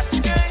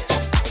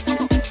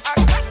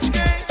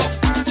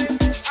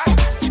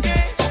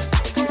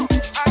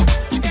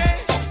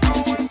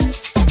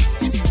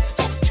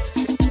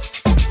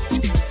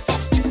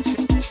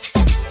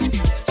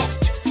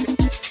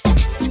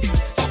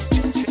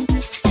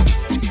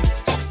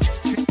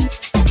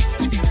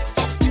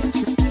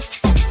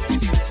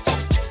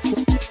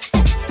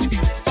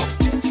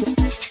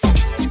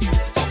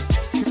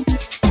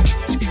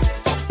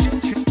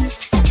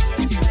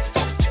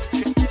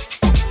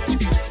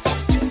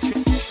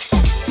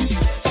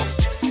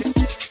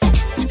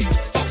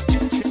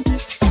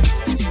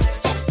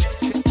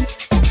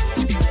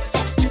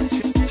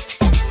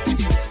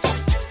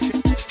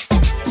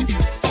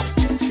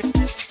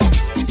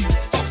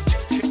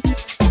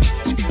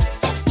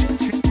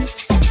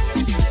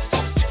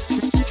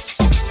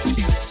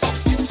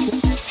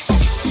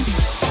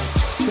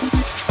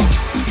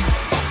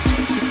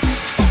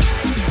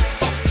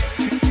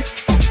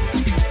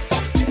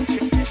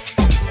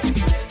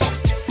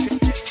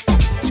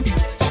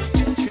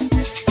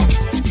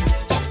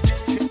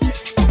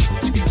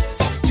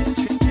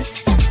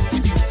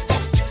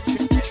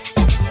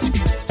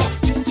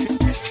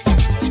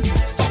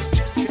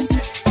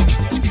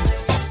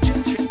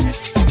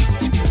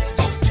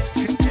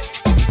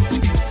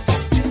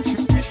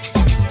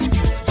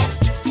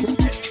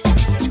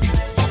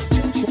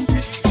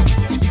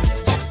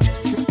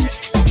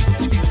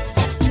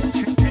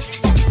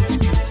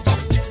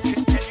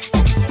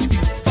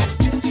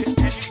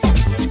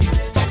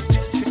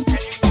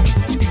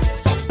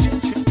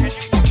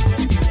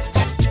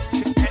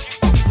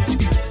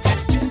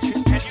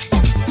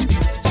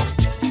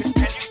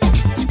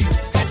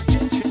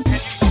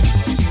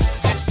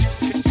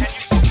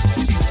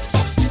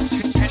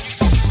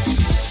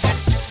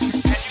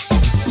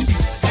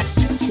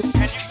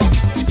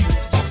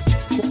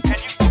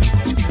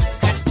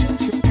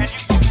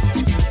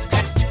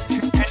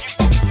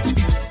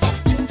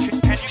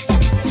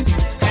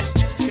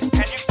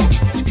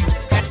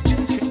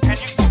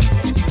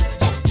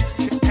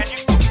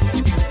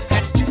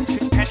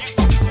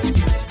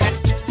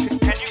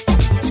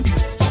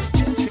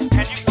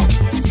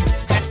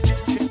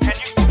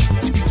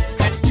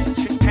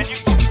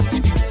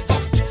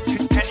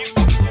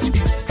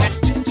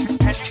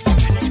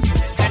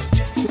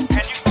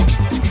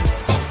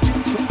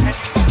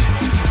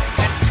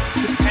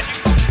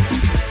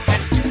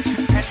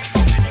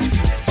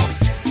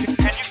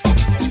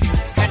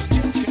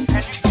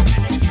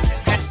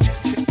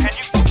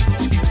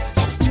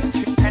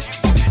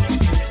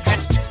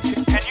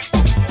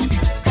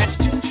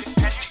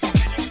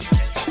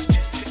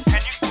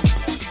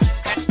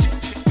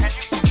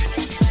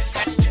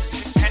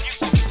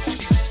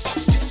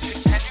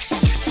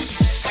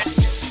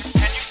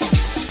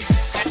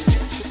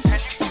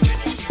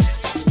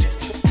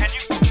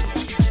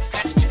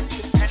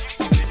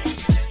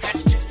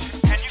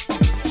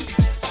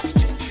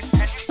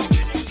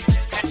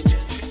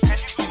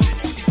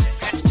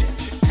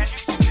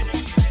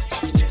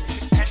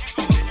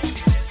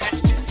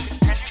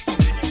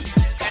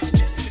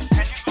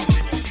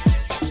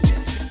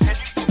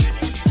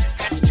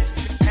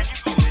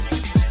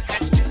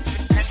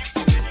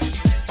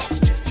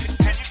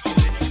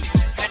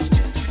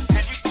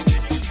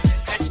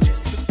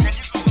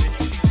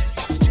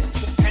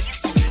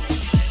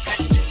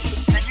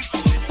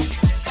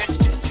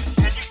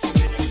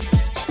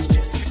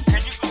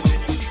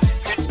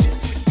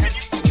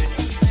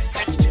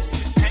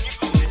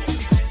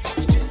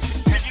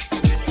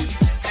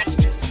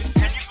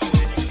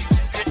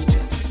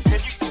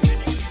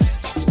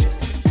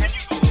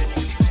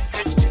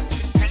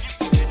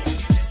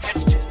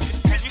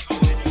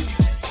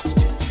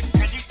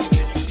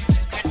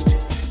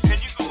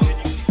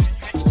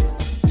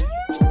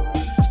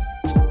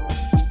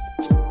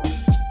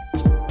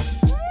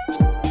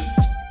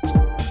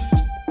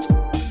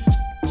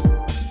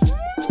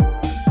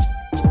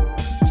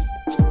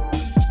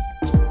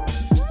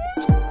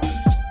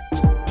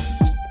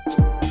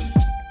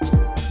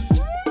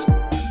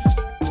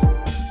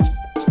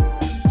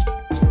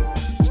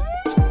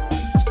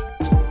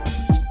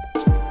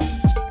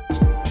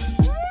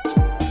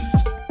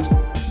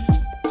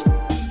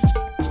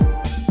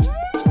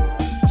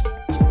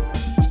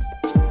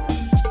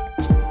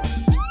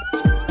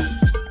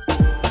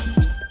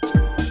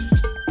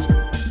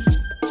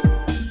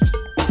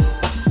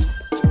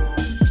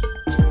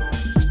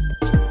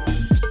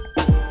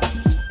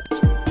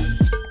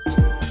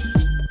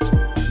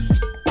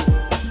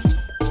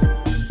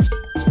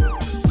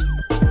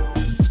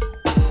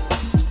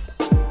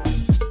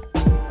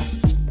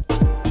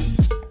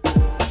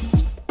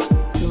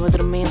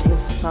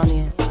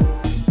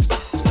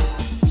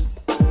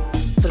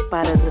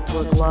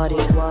 tua glória.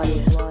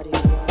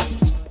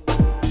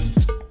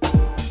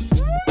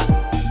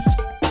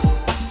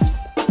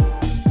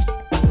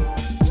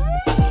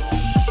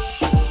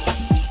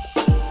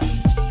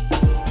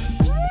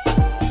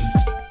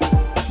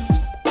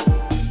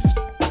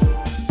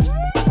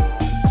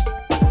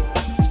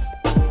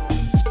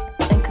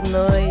 Em que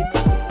noite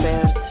te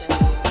perdes?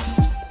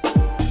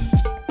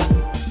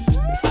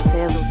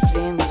 Cede o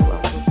vento ao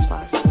teu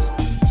passo.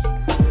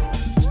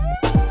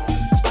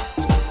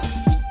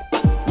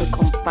 No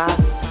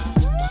compasso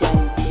que há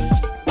em ti.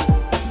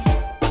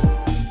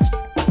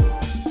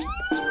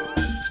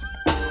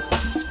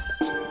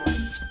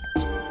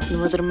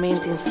 Numa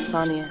dormente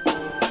insônia,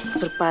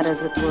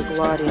 preparas a tua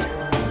glória.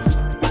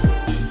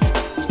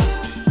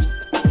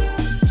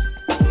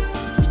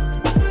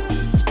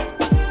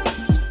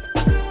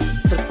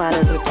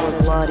 Preparas a tua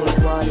glória.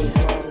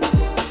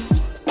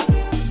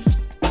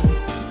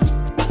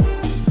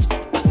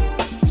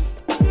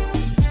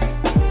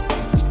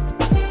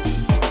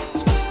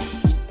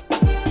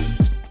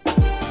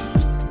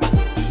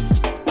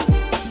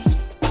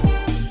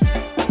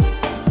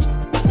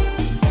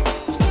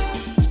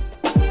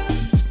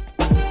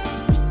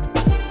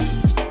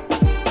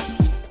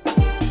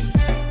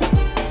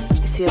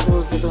 E se a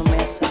luz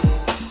adormece,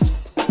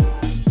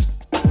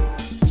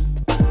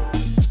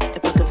 é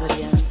porque a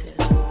variância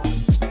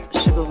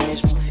chegou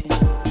mesmo ao fim.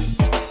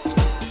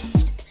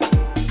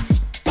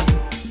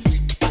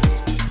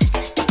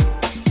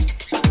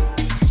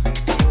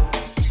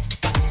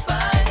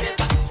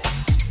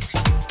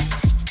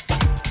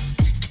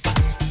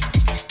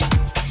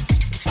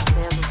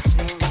 Cede o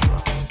vento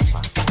ao teu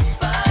passo.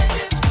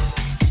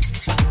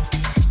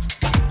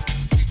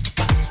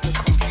 No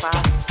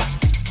compasso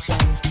que há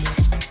em ti.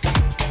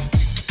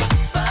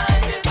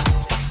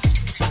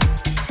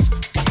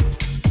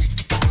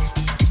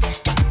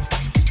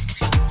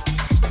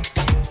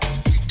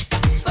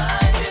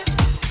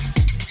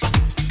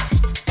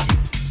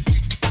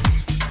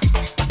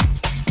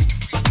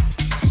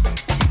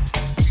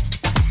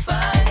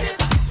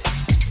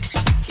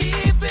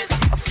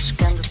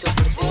 Ofuscando o teu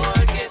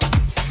perdido.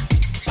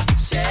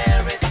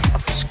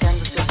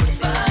 Ofuscando o teu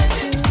perdido.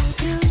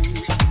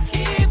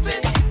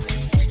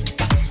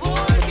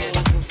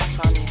 Dormente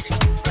insônia.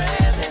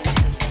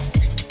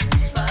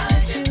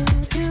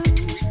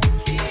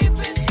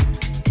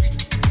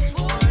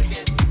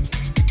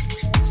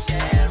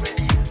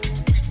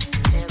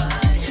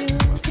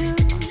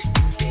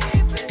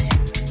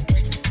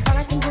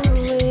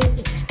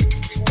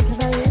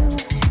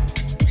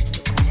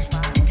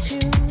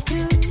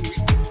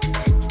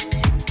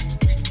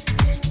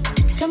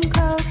 Come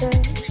closer,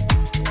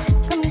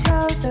 come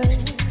closer,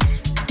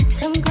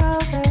 come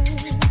closer.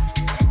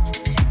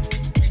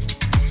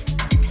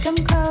 Come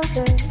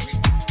closer,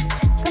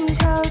 come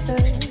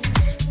closer,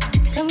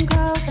 come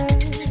closer.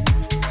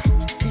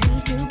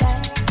 Need you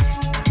back,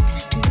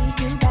 need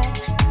you back,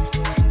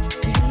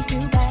 need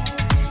you back,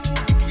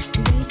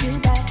 need you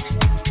back,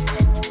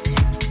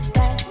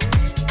 back,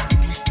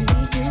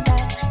 need you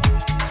back,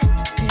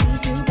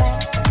 need you back,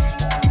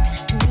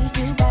 need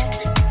you back.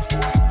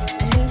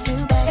 Need you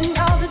back. And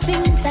all the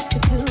things that we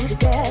do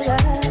together,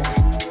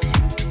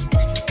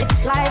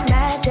 it's like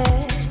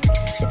magic,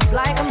 it's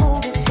like a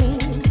movie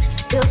scene,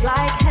 feels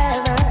like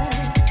heaven.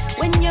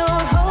 When you're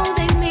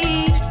holding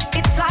me,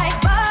 it's like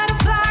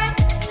butterflies,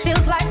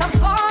 feels like I'm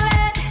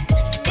falling,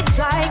 it's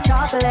like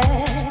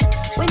chocolate.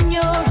 When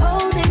you're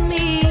holding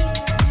me,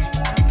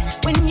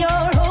 when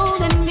you're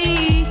holding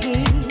me,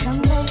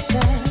 come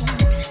closer,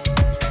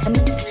 I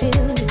need to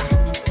feel you,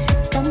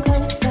 come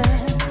closer,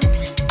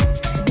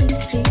 I need to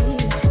see you.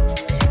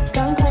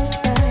 Come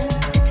closer,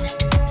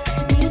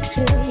 need to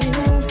feel you.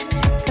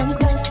 Come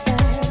closer,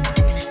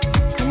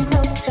 come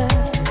closer.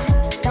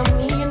 Tell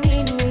me you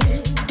need me,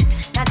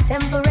 not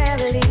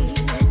temporarily,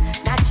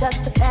 not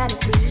just a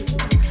fantasy,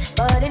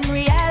 but in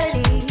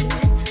reality.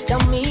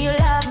 Tell me you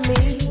love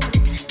me,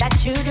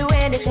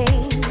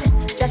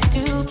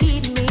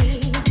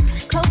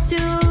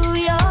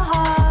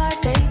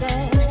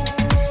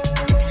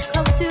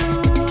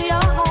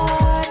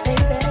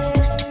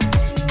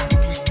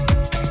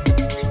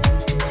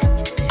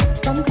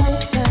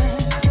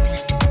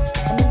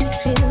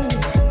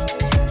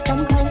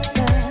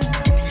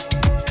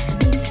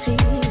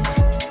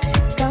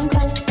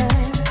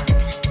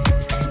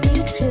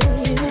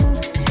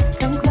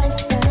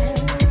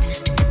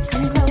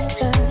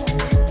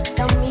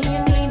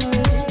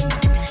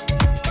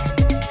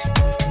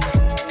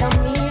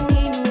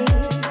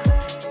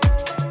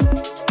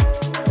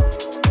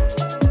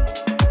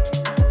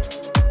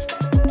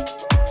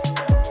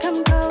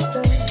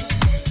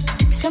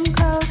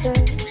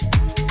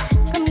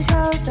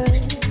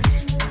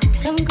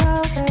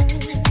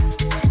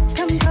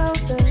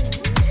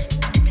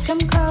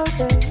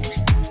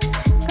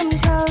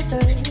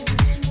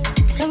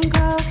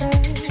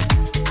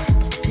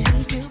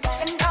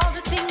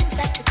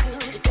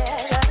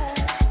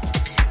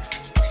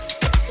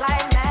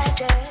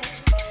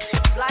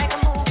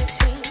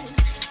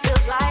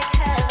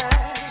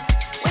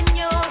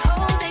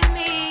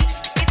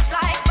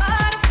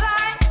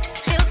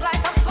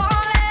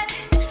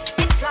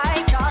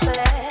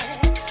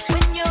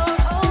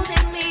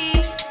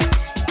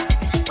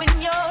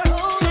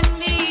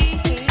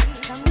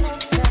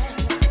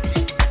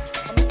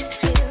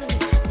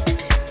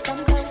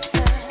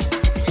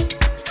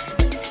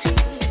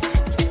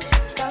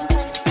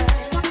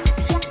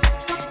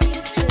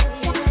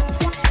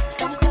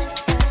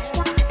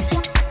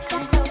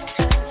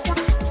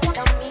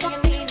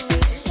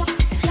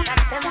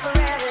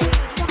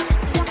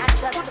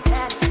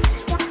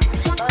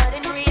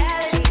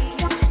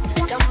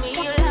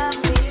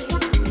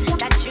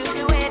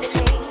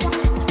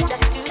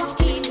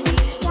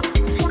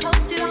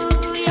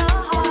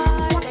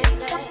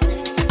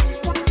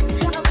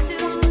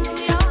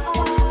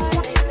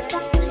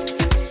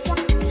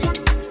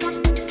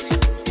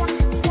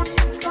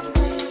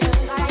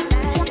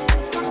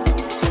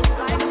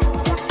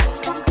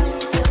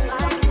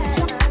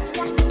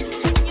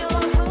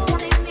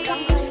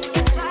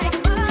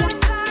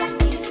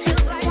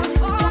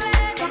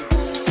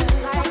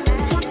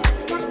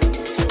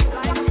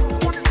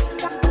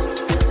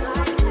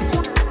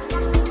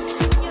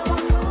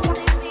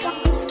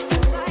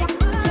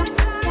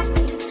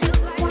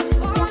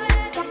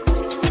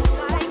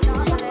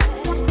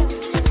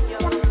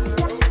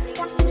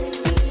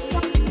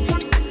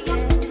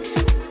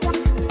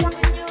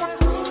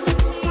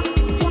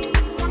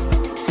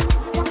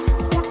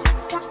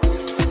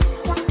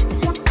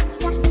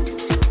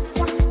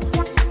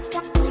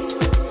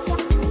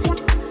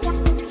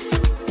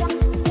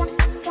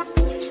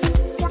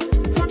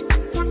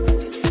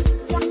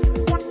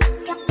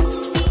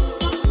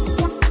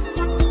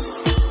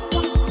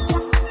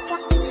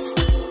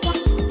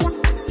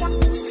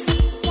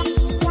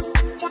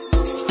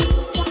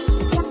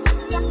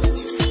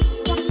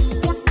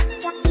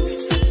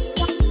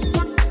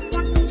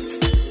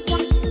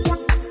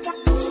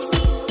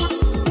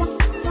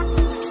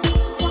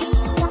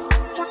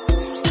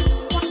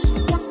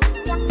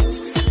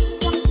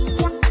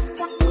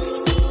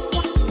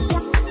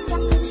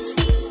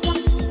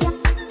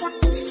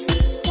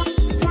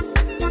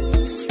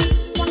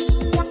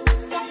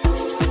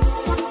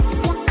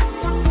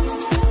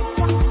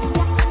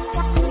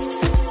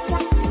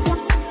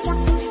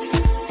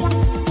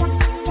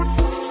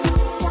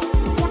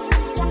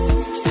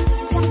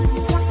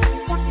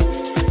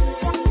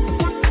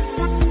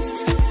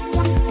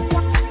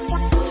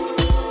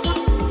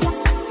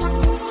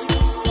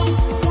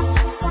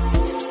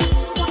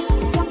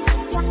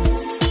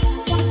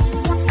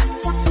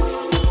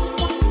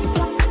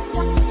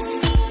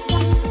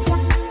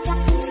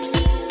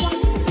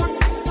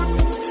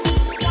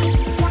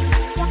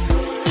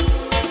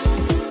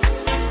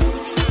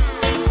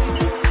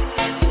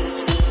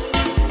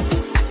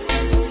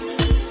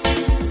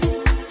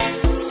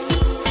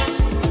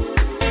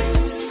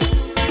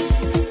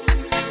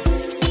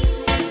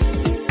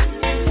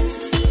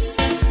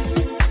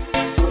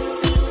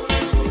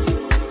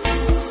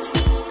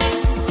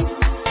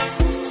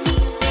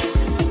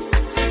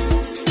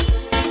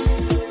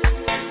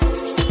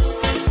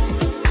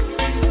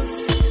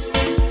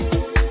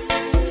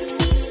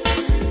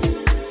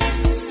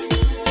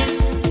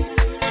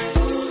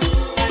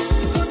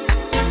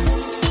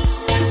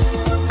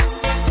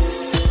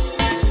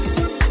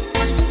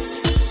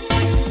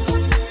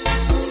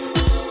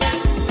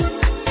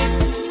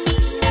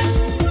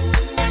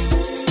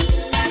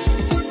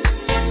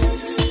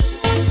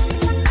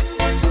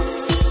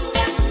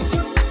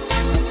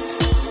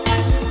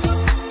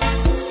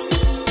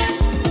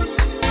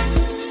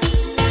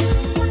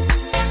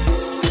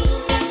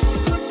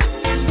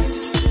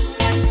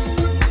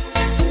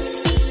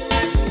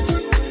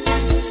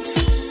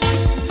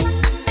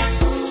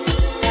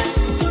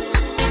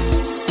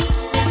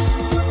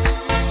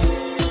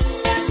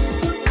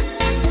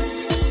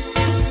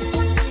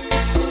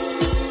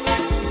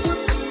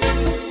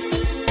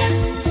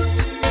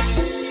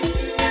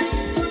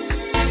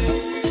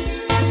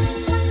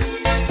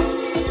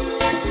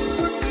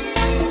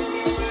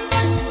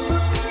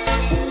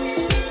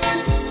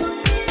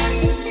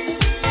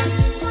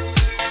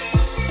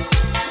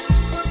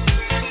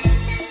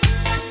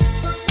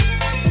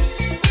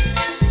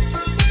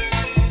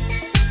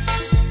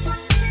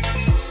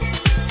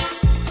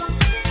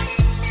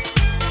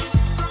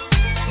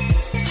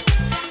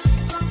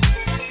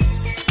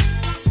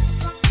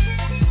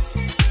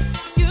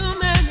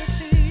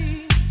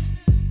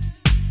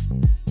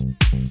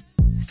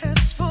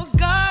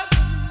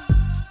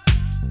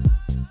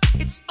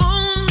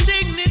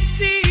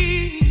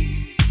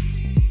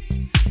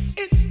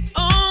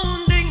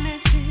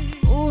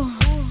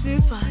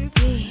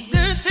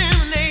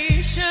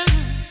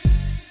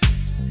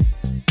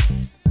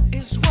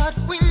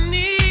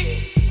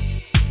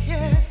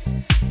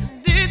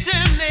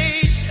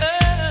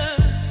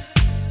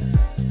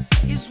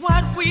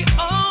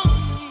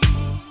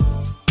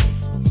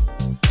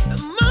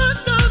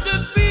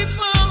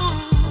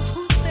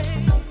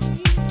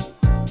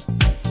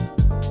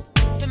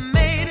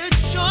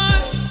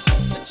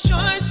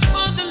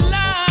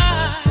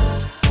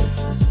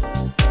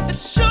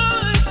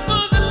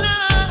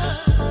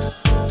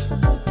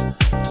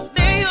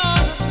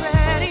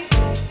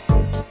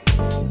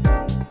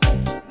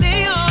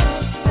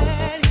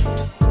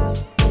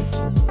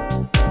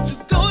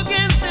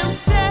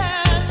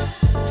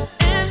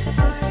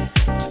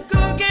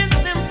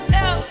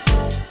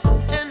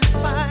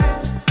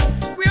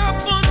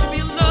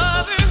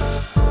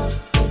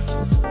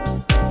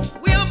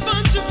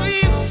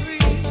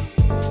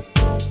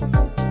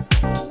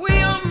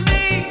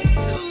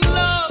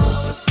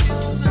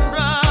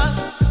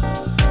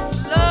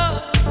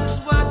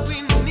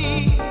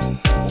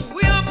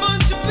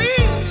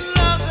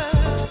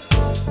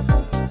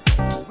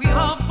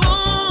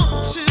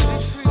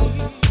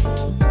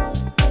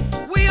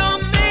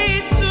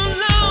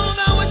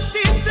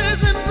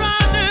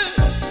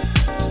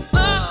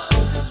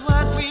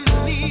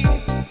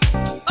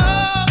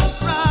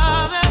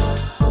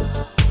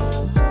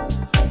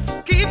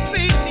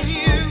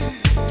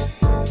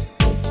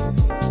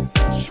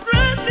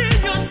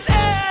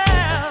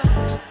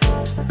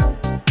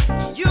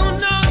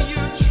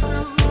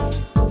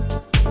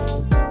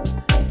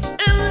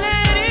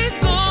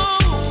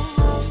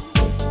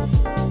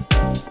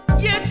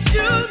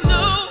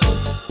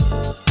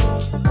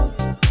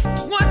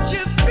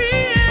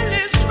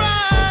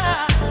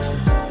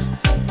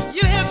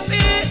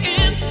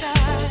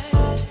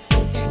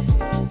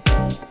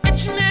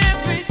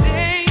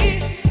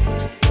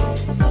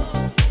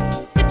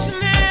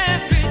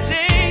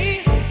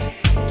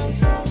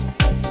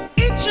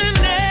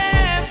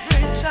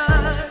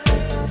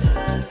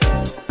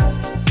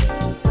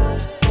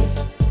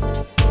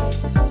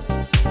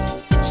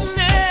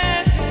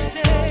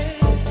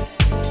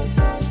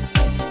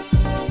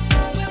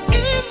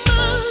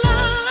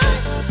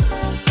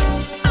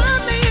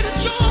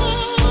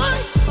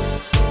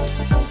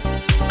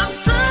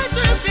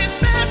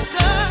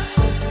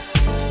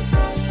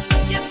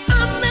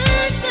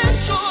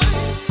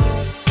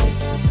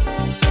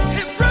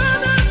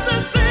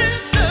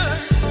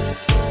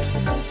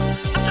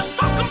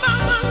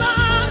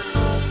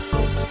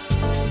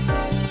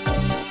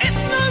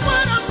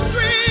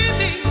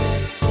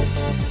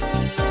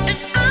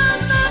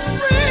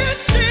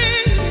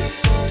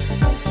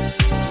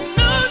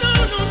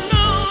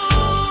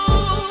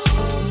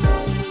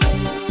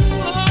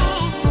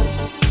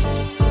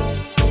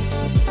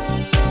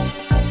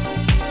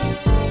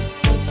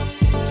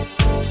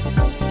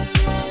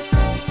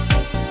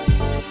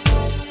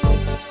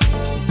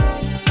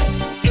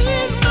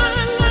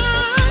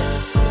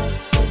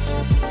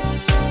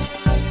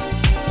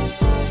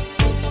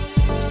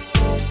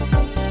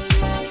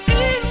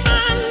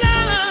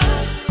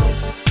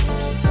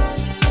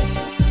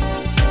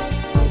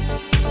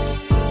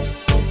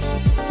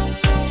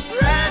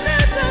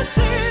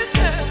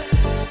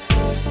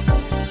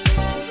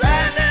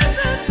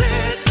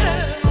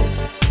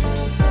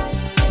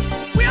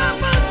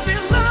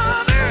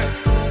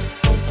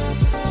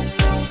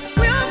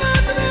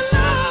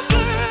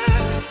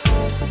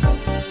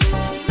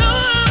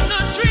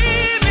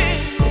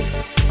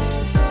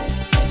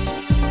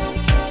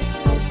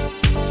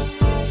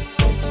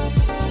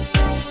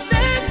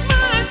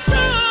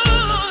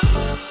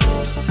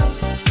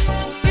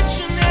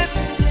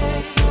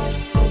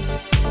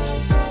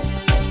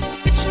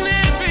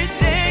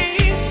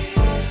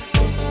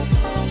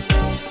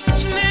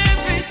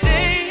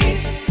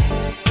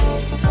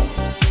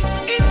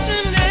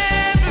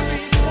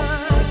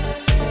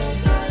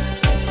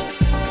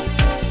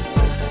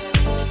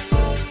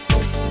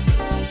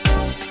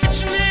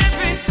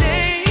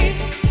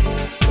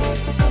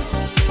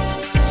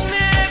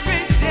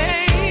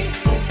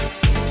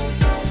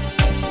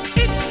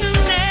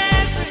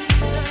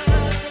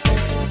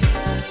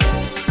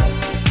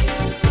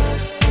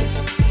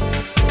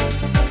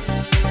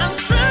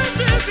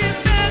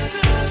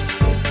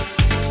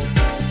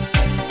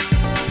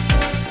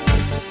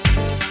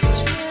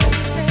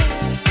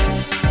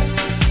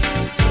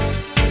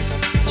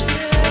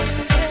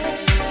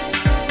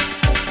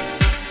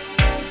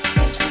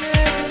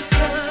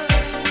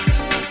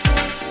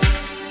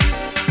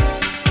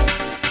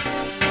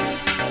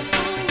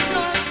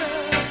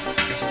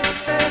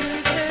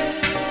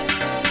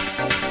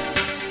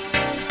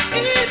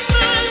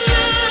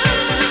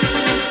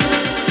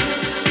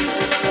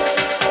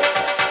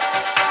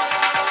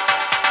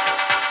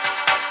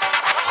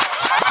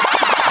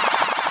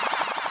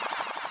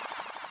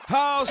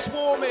 House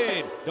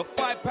Warming, the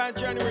 £5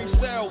 January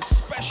sale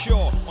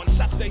special on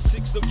Saturday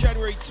Saturday 6th of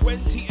January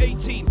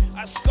 2018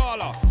 at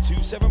Scala,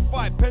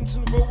 275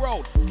 Pentonville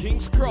Road,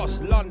 King's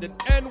Cross, London,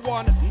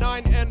 N1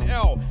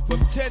 9NL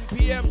from 10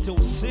 p.m. till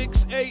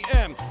 6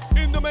 a.m.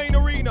 In the main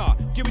arena,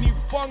 giving you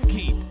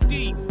funky,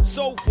 deep,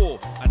 soulful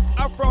and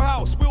Afro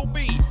House will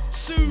be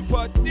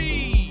Super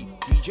D,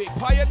 DJ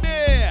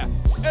Pioneer,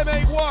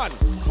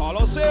 MA1,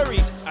 Carlos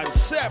Aries and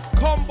Seth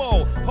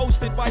Combo,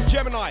 hosted by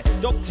Gemini,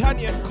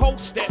 Doctanian, Cold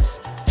Steps,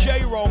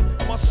 J-Rom,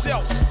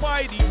 myself,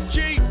 Spidey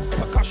G,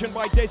 percussion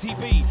by Desi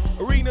B,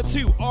 Arena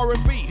 2,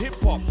 R&B,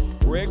 Hip-Hop,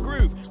 Rare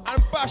Groove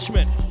and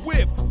Bashment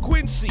with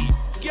Quincy,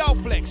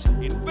 Galflex,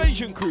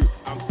 Invasion Crew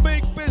and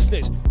Big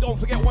Business. Don't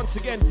forget, once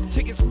again,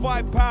 tickets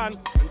 £5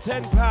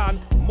 and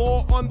 £10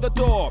 more on the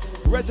door.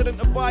 Resident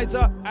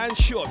advisor and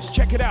shorts,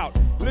 check it out.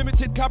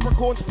 Limited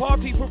Capricorns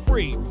party for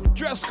free.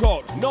 Dress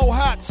code, no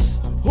hats,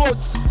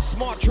 hoods,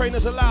 smart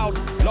trainers allowed.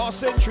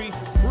 Last entry,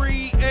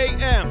 3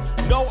 a.m.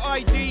 No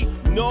ID,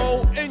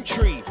 no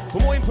entry. For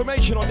more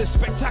information on this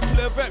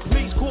spectacular event,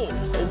 please call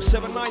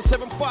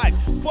 07975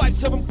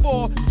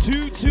 574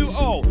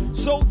 220.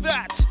 So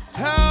that's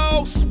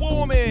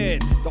housewarming.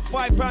 The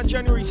 £5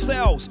 January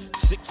sales,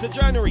 6th of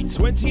January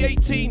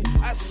 2018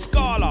 at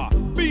Scala.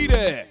 Be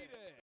there.